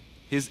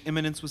 His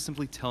Eminence was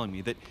simply telling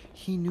me that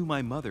he knew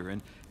my mother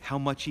and how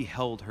much he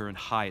held her in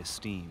high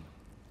esteem.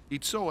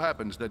 It so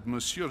happens that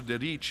Monsieur de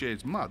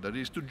Richet's mother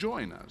is to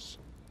join us.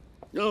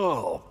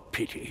 Oh,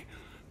 pity.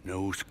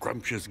 No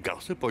scrumptious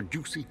gossip or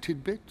juicy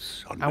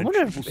tidbits. I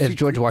wonder if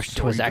George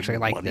Washington was actually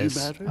like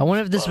this. I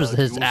wonder if this was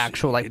his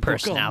actual, like,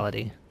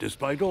 personality.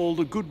 Despite all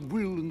the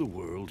goodwill in the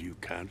world, you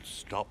can't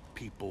stop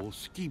people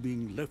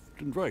scheming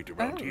left and right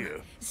around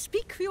here.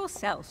 Speak for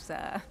yourself,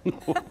 sir.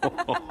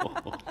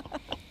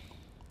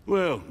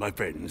 Well, my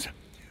friends,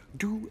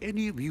 do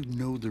any of you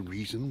know the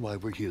reason why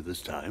we're here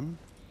this time?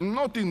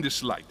 Not in the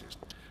slightest.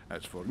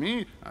 As for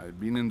me, I've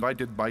been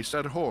invited by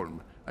Sir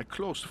Holm, a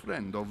close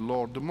friend of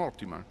Lord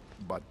Mortimer,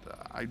 but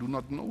I do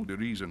not know the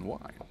reason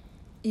why.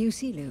 You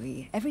see,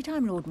 Louis, every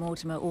time Lord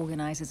Mortimer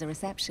organizes a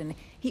reception,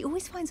 he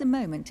always finds a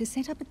moment to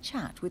set up a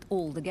chat with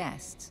all the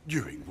guests.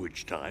 During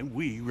which time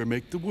we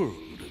remake the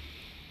world.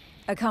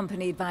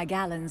 Accompanied by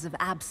gallons of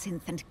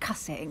absinthe and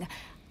cussing.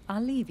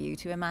 I'll leave you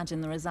to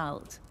imagine the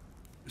result.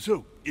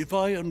 So, if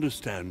I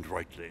understand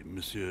rightly,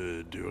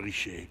 Monsieur de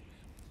Richet,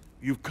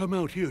 you've come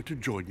out here to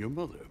join your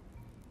mother.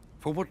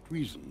 For what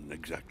reason,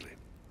 exactly?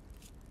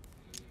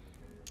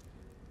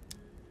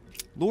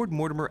 Lord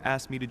Mortimer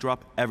asked me to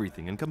drop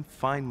everything and come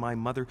find my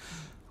mother,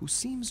 who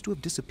seems to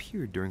have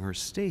disappeared during her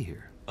stay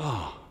here.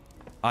 Ah.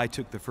 I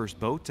took the first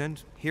boat,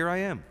 and here I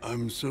am.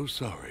 I'm so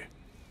sorry.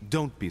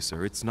 Don't be,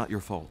 sir. It's not your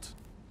fault.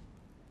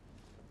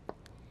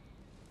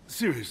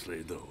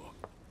 Seriously, though,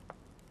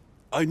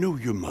 I know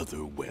your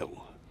mother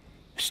well.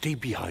 Stay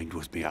behind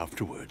with me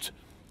afterwards,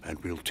 and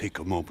we'll take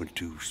a moment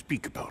to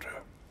speak about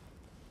her.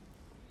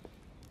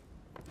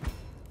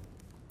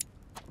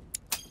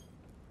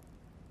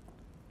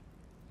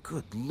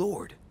 Good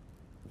Lord.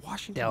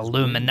 Washington The is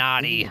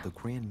Illuminati. the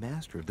Grand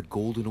Master of the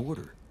Golden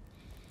Order.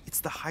 It's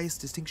the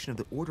highest distinction of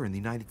the Order in the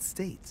United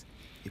States.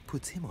 It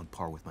puts him on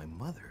par with my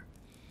mother.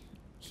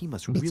 He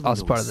must really know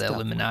also part his of the stuff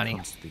when it Illuminati.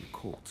 comes to the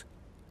occult.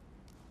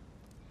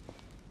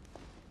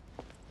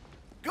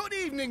 Good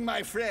evening,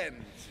 my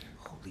friends.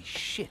 Holy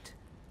shit.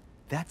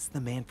 That's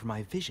the man for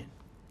my vision.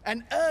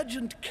 An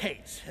urgent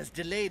case has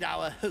delayed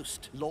our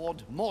host,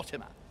 Lord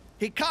Mortimer.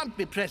 He can't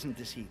be present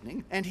this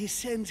evening, and he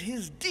sends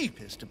his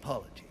deepest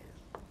apologies.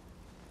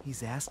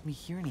 He's asked me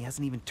here and he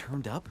hasn't even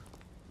turned up?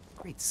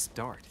 Great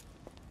start.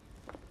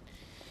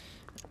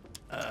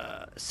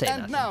 Say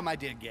And nothing. now, my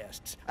dear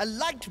guests, a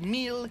light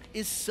meal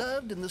is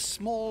served in the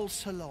small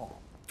salon.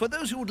 For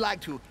those who would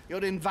like to,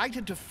 you're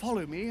invited to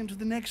follow me into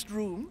the next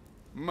room.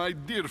 My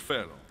dear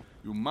fellow,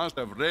 you must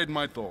have read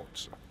my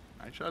thoughts.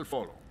 I shall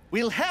follow.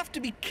 We'll have to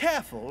be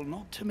careful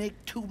not to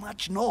make too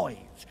much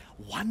noise.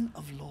 One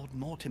of Lord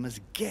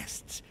Mortimer's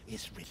guests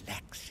is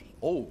relaxing.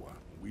 Oh,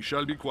 we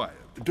shall be quiet.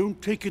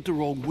 Don't take it the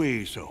wrong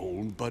way, Sir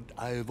Holm, but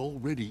I've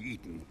already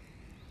eaten.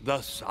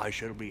 Thus, I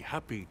shall be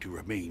happy to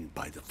remain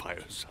by the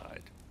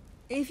fireside.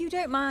 If you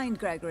don't mind,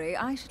 Gregory,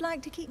 I should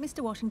like to keep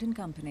Mr. Washington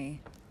company.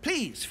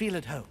 Please feel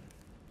at home.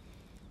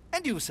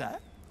 And you, sir?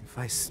 If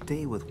I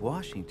stay with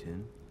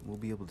Washington, we'll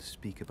be able to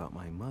speak about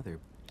my mother.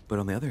 But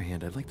on the other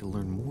hand, I'd like to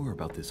learn more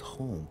about this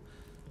home.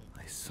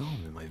 I saw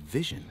him in my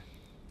vision.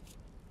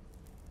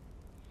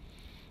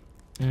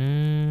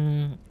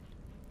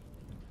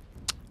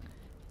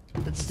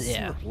 Let's see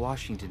what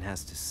Washington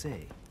has to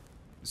say.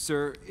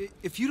 Sir,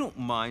 if you don't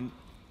mind,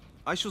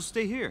 I shall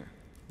stay here.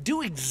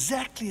 Do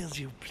exactly as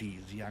you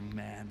please, young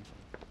man.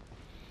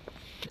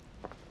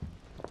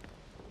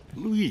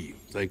 Louis,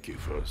 thank you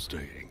for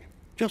staying.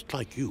 Just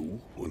like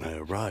you, when I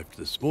arrived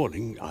this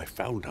morning, I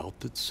found out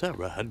that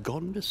Sarah had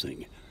gone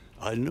missing.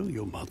 I know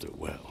your mother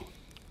well.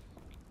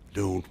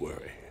 Don't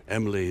worry.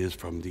 Emily is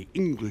from the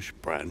English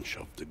branch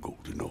of the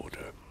Golden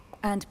Order.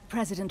 And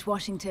President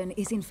Washington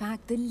is in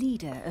fact the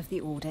leader of the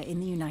Order in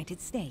the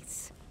United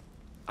States.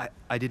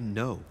 I didn't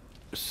know.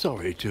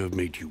 Sorry to have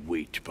made you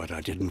wait, but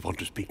I didn't want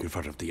to speak in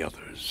front of the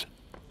others.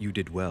 You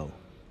did well.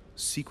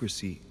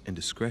 Secrecy and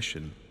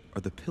discretion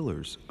are the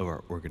pillars of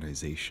our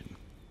organization.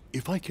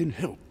 If I can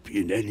help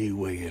in any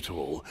way at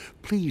all,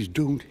 please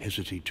don't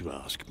hesitate to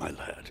ask, my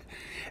lad.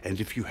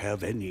 And if you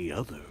have any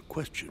other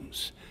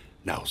questions,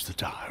 now's the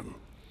time.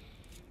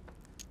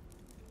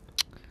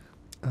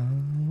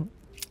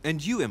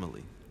 And you,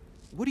 Emily,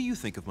 what do you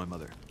think of my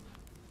mother?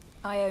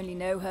 I only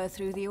know her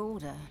through the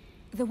Order.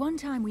 The one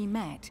time we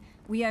met,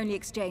 we only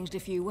exchanged a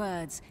few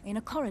words in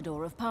a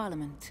corridor of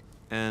Parliament.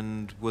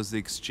 And was the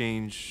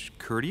exchange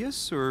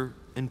courteous or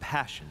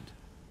impassioned?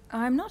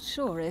 I'm not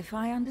sure if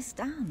I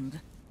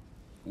understand.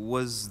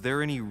 Was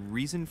there any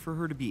reason for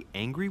her to be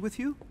angry with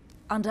you?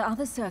 Under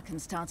other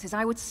circumstances,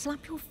 I would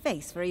slap your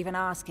face for even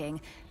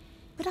asking,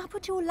 but I'll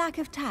put your lack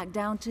of tact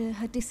down to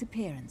her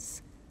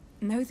disappearance.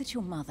 Know that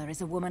your mother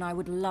is a woman I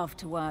would love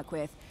to work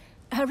with.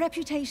 Her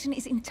reputation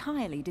is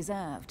entirely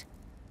deserved.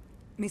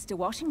 Mr.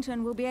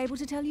 Washington will be able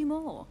to tell you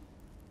more.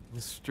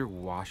 Mr.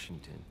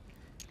 Washington,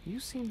 you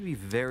seem to be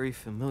very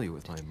familiar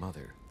with my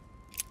mother.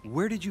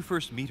 Where did you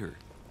first meet her?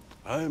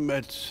 I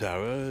met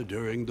Sarah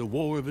during the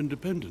War of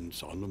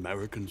Independence on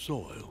American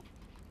soil.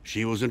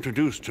 She was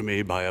introduced to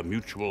me by a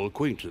mutual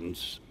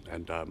acquaintance,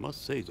 and I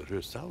must say that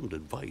her sound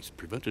advice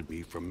prevented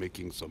me from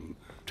making some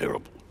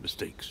terrible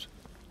mistakes.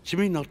 She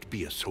may not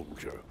be a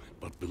soldier,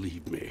 but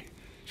believe me,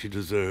 she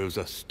deserves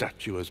a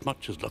statue as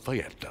much as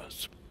Lafayette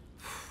does.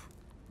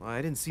 Well,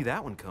 I didn't see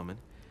that one coming.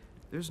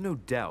 There's no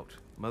doubt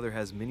Mother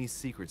has many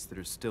secrets that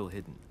are still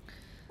hidden.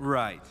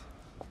 Right.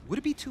 Would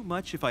it be too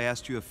much if I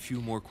asked you a few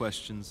more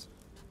questions?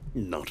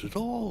 Not at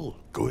all.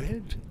 Go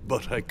ahead.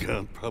 But I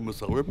can't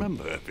promise I'll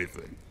remember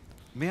everything.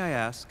 May I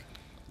ask,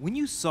 when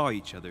you saw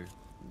each other,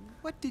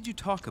 what did you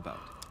talk about?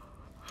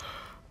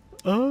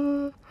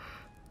 Oh,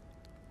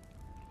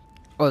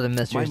 the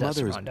mysteries My that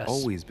mother has surround us.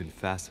 always been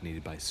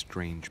fascinated by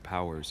strange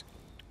powers.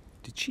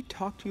 Did she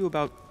talk to you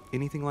about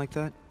anything like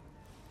that?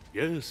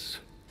 Yes.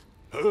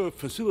 Her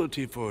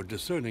facility for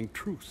discerning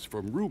truths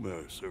from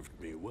rumor served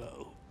me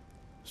well.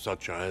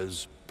 Such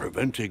as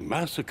preventing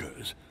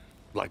massacres,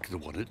 like the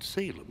one at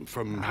Salem,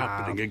 from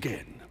happening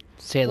again.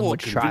 Salem or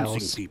witch convincing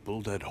trials.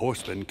 people that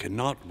horsemen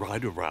cannot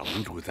ride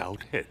around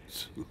without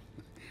heads.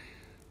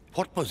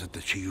 What was it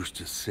that she used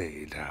to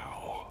say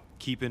now?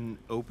 Keep an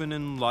open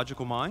and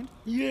logical mind?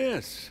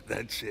 Yes,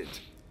 that's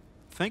it.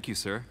 Thank you,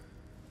 sir.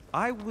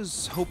 I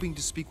was hoping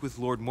to speak with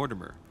Lord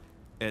Mortimer.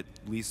 At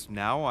least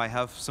now I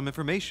have some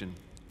information,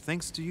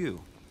 thanks to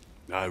you.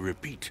 I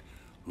repeat,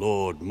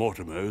 Lord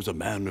Mortimer is a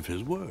man of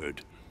his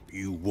word.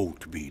 You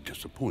won't be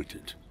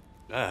disappointed.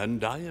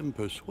 And I am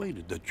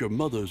persuaded that your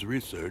mother's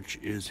research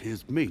is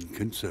his main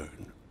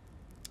concern.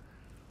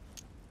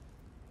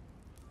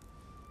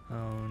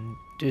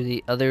 Do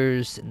the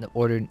others in the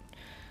Order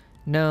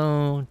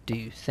know? Do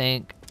you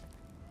think?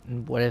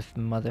 And what if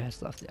Mother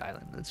has left the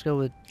island? Let's go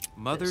with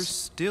Mother this.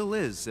 still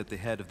is at the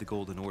head of the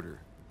Golden Order.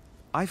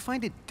 I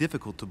find it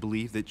difficult to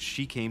believe that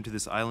she came to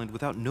this island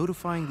without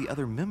notifying the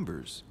other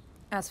members.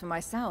 As for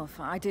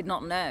myself, I did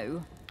not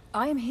know.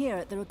 I am here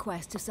at the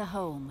request of Sir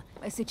Holm,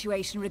 a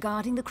situation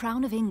regarding the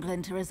Crown of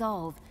England to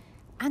resolve,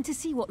 and to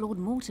see what Lord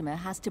Mortimer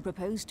has to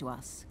propose to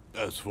us.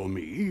 As for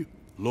me,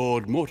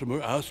 Lord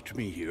Mortimer asked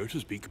me here to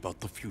speak about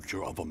the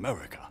future of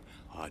America.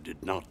 I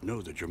did not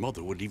know that your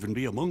mother would even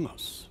be among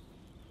us.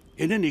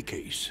 In any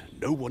case,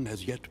 no one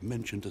has yet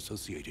mentioned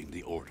associating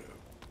the Order.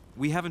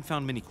 We haven't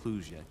found many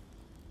clues yet.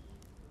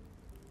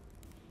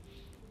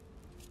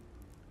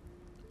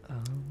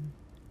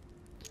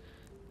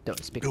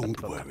 Don't speak Don't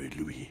about the book. worry,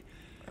 Louis.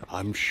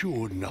 I'm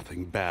sure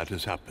nothing bad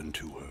has happened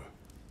to her.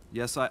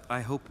 Yes,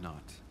 I hope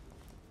not.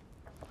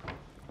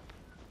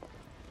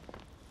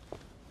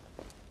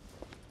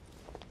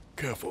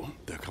 Careful,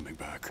 they're coming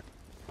back.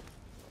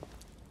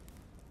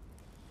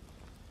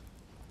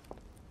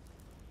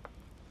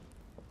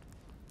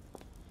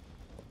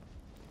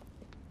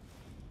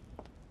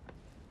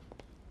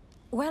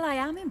 Well, I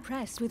am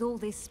impressed with all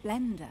this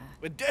splendor.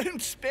 But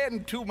don't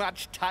spend too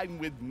much time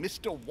with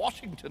Mr.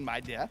 Washington,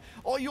 my dear,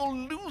 or you'll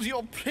lose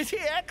your pretty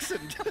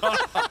accent.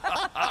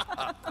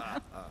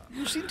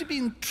 You seem to be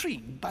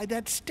intrigued by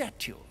that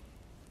statue.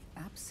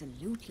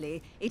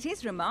 Absolutely. It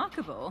is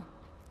remarkable.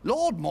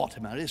 Lord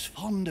Mortimer is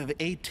fond of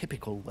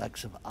atypical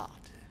works of art.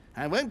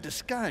 I won't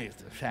disguise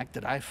the fact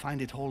that I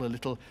find it all a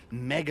little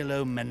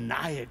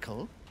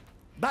megalomaniacal.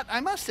 But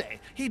I must say,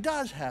 he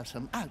does have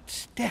some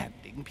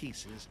outstanding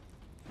pieces.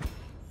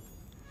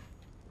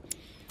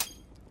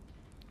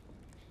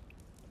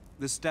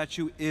 The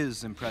statue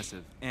is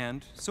impressive,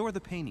 and so are the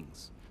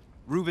paintings.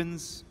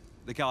 Rubens,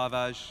 the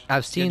Caravage,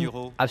 I've seen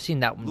Guignol.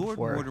 that one Lord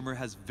before. Mortimer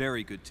has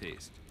very good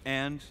taste,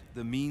 and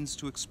the means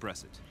to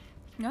express it.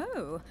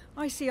 Oh,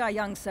 I see our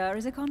young sir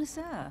is a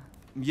connoisseur.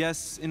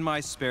 Yes, in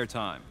my spare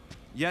time.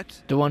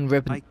 Yet, The one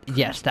ripping. I couldn't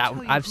Yes, that tell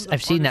one. you I've who the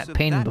I've seen artist that of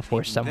painting that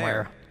before painting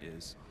somewhere. there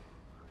is.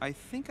 I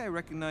think I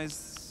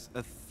recognize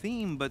a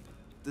theme, but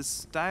the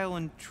style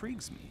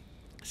intrigues me.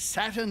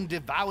 Saturn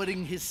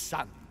devouring his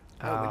son.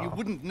 Oh, well, you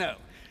wouldn't know.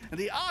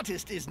 The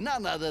artist is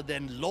none other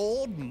than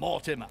Lord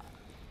Mortimer.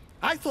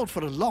 I thought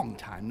for a long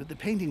time that the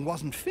painting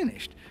wasn't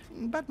finished,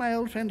 but my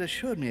old friend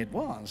assured me it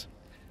was.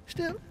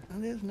 Still,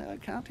 there's no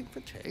accounting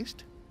for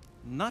taste.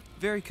 Not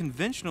very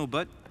conventional,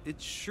 but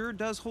it sure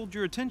does hold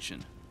your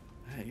attention.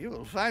 You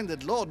will find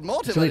that Lord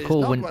Mortimer really cool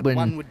is not when- what when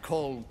one would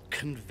call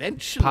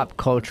conventional. Pop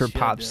culture Monsieur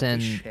pops de in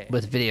Richet.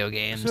 with video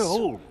games.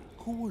 So,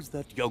 who was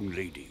that young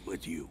lady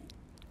with you?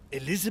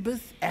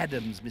 Elizabeth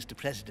Adams, Mr.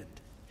 President.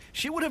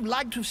 She would have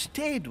liked to have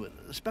stayed with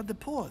us, but the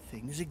poor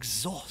thing is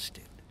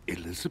exhausted.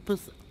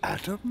 Elizabeth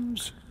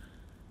Adams?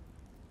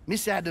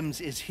 Miss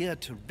Adams is here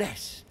to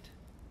rest.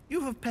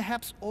 You have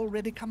perhaps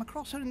already come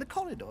across her in the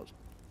corridors.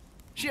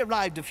 She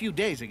arrived a few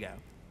days ago.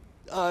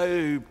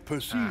 I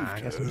perceived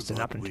I guess her, it's an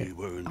but we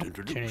weren't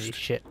opportunity introduced.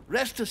 shit.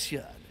 Rest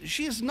assured,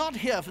 she is not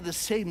here for the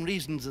same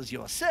reasons as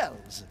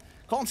yourselves.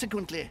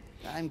 Consequently,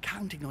 I'm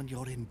counting on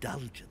your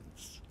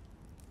indulgence.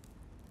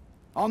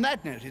 On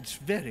that note, it's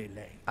very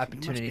late. You must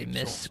Opportunity be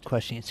miss. exhausted.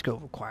 Questioning skill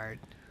required.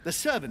 The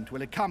servant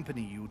will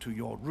accompany you to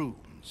your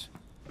rooms.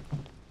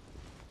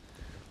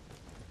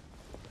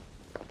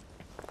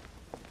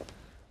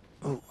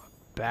 Oh,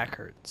 back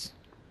hurts.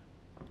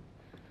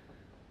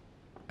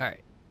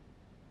 Alright.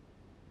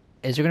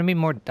 Is there gonna be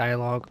more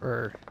dialogue,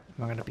 or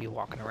am I gonna be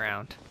walking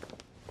around?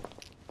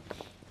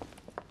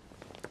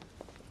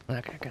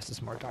 Okay, I guess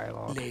there's more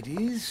dialogue.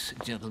 Ladies,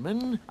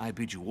 gentlemen, I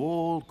bid you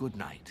all good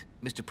night.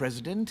 Mr.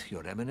 President,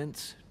 Your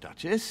Eminence,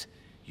 Duchess,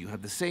 you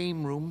have the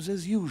same rooms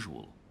as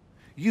usual.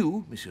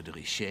 You, Monsieur de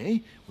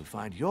Richet, will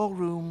find your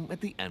room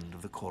at the end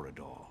of the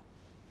corridor.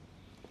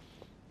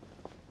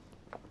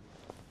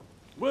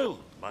 Well,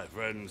 my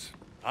friends,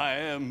 I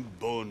am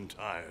bone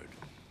tired.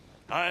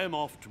 I am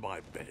off to my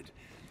bed.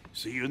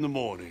 See you in the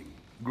morning.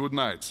 Good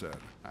night, sir.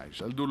 I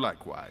shall do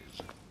likewise.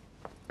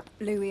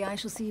 Louis, I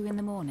shall see you in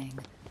the morning.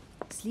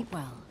 Sleep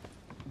well.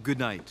 Good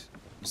night.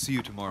 See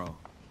you tomorrow.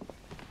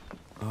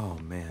 Oh,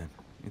 man.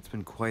 It's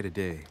been quite a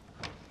day.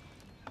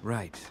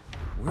 Right.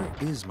 Where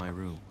is my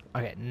room?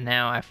 Okay,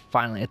 now I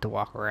finally have to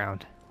walk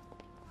around.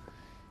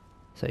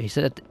 So he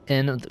said at the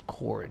end of the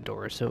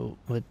corridor, so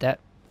would that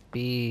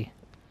be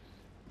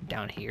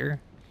down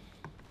here?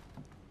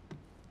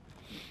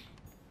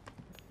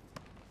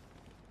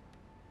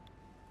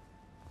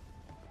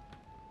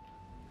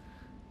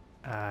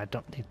 I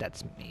don't think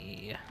that's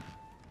me.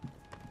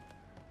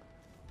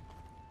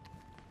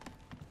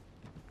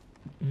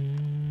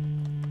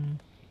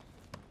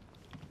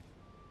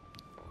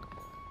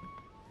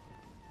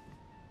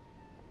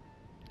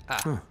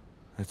 Huh,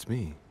 that's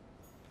me.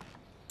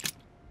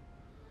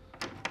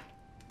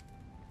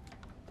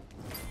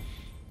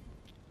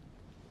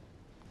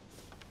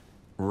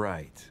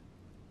 Right.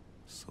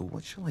 So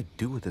what shall I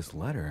do with this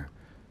letter?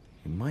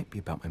 It might be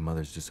about my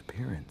mother's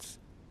disappearance.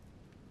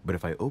 But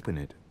if I open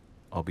it,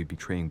 I'll be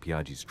betraying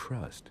Piaggi's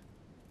trust.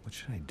 What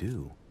should I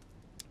do?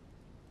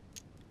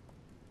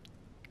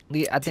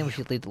 I think we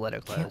should leave the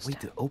letter closed. Can't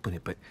wait to open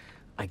it, but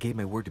I gave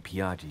my word to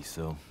Piaggi,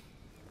 so...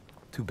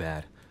 Too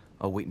bad.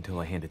 I'll wait until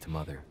I hand it to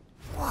Mother.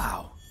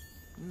 Wow.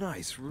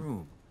 Nice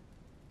room.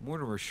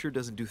 Mortimer sure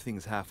doesn't do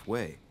things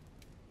halfway.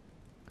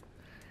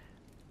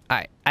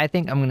 Alright, I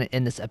think I'm going to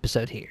end this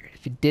episode here.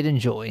 If you did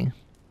enjoy,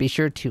 be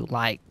sure to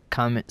like,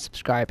 comment,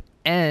 subscribe,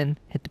 and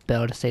hit the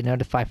bell to stay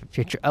notified for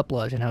future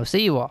uploads. And I'll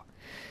see you all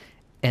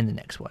in the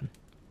next one.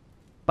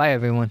 Bye,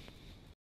 everyone.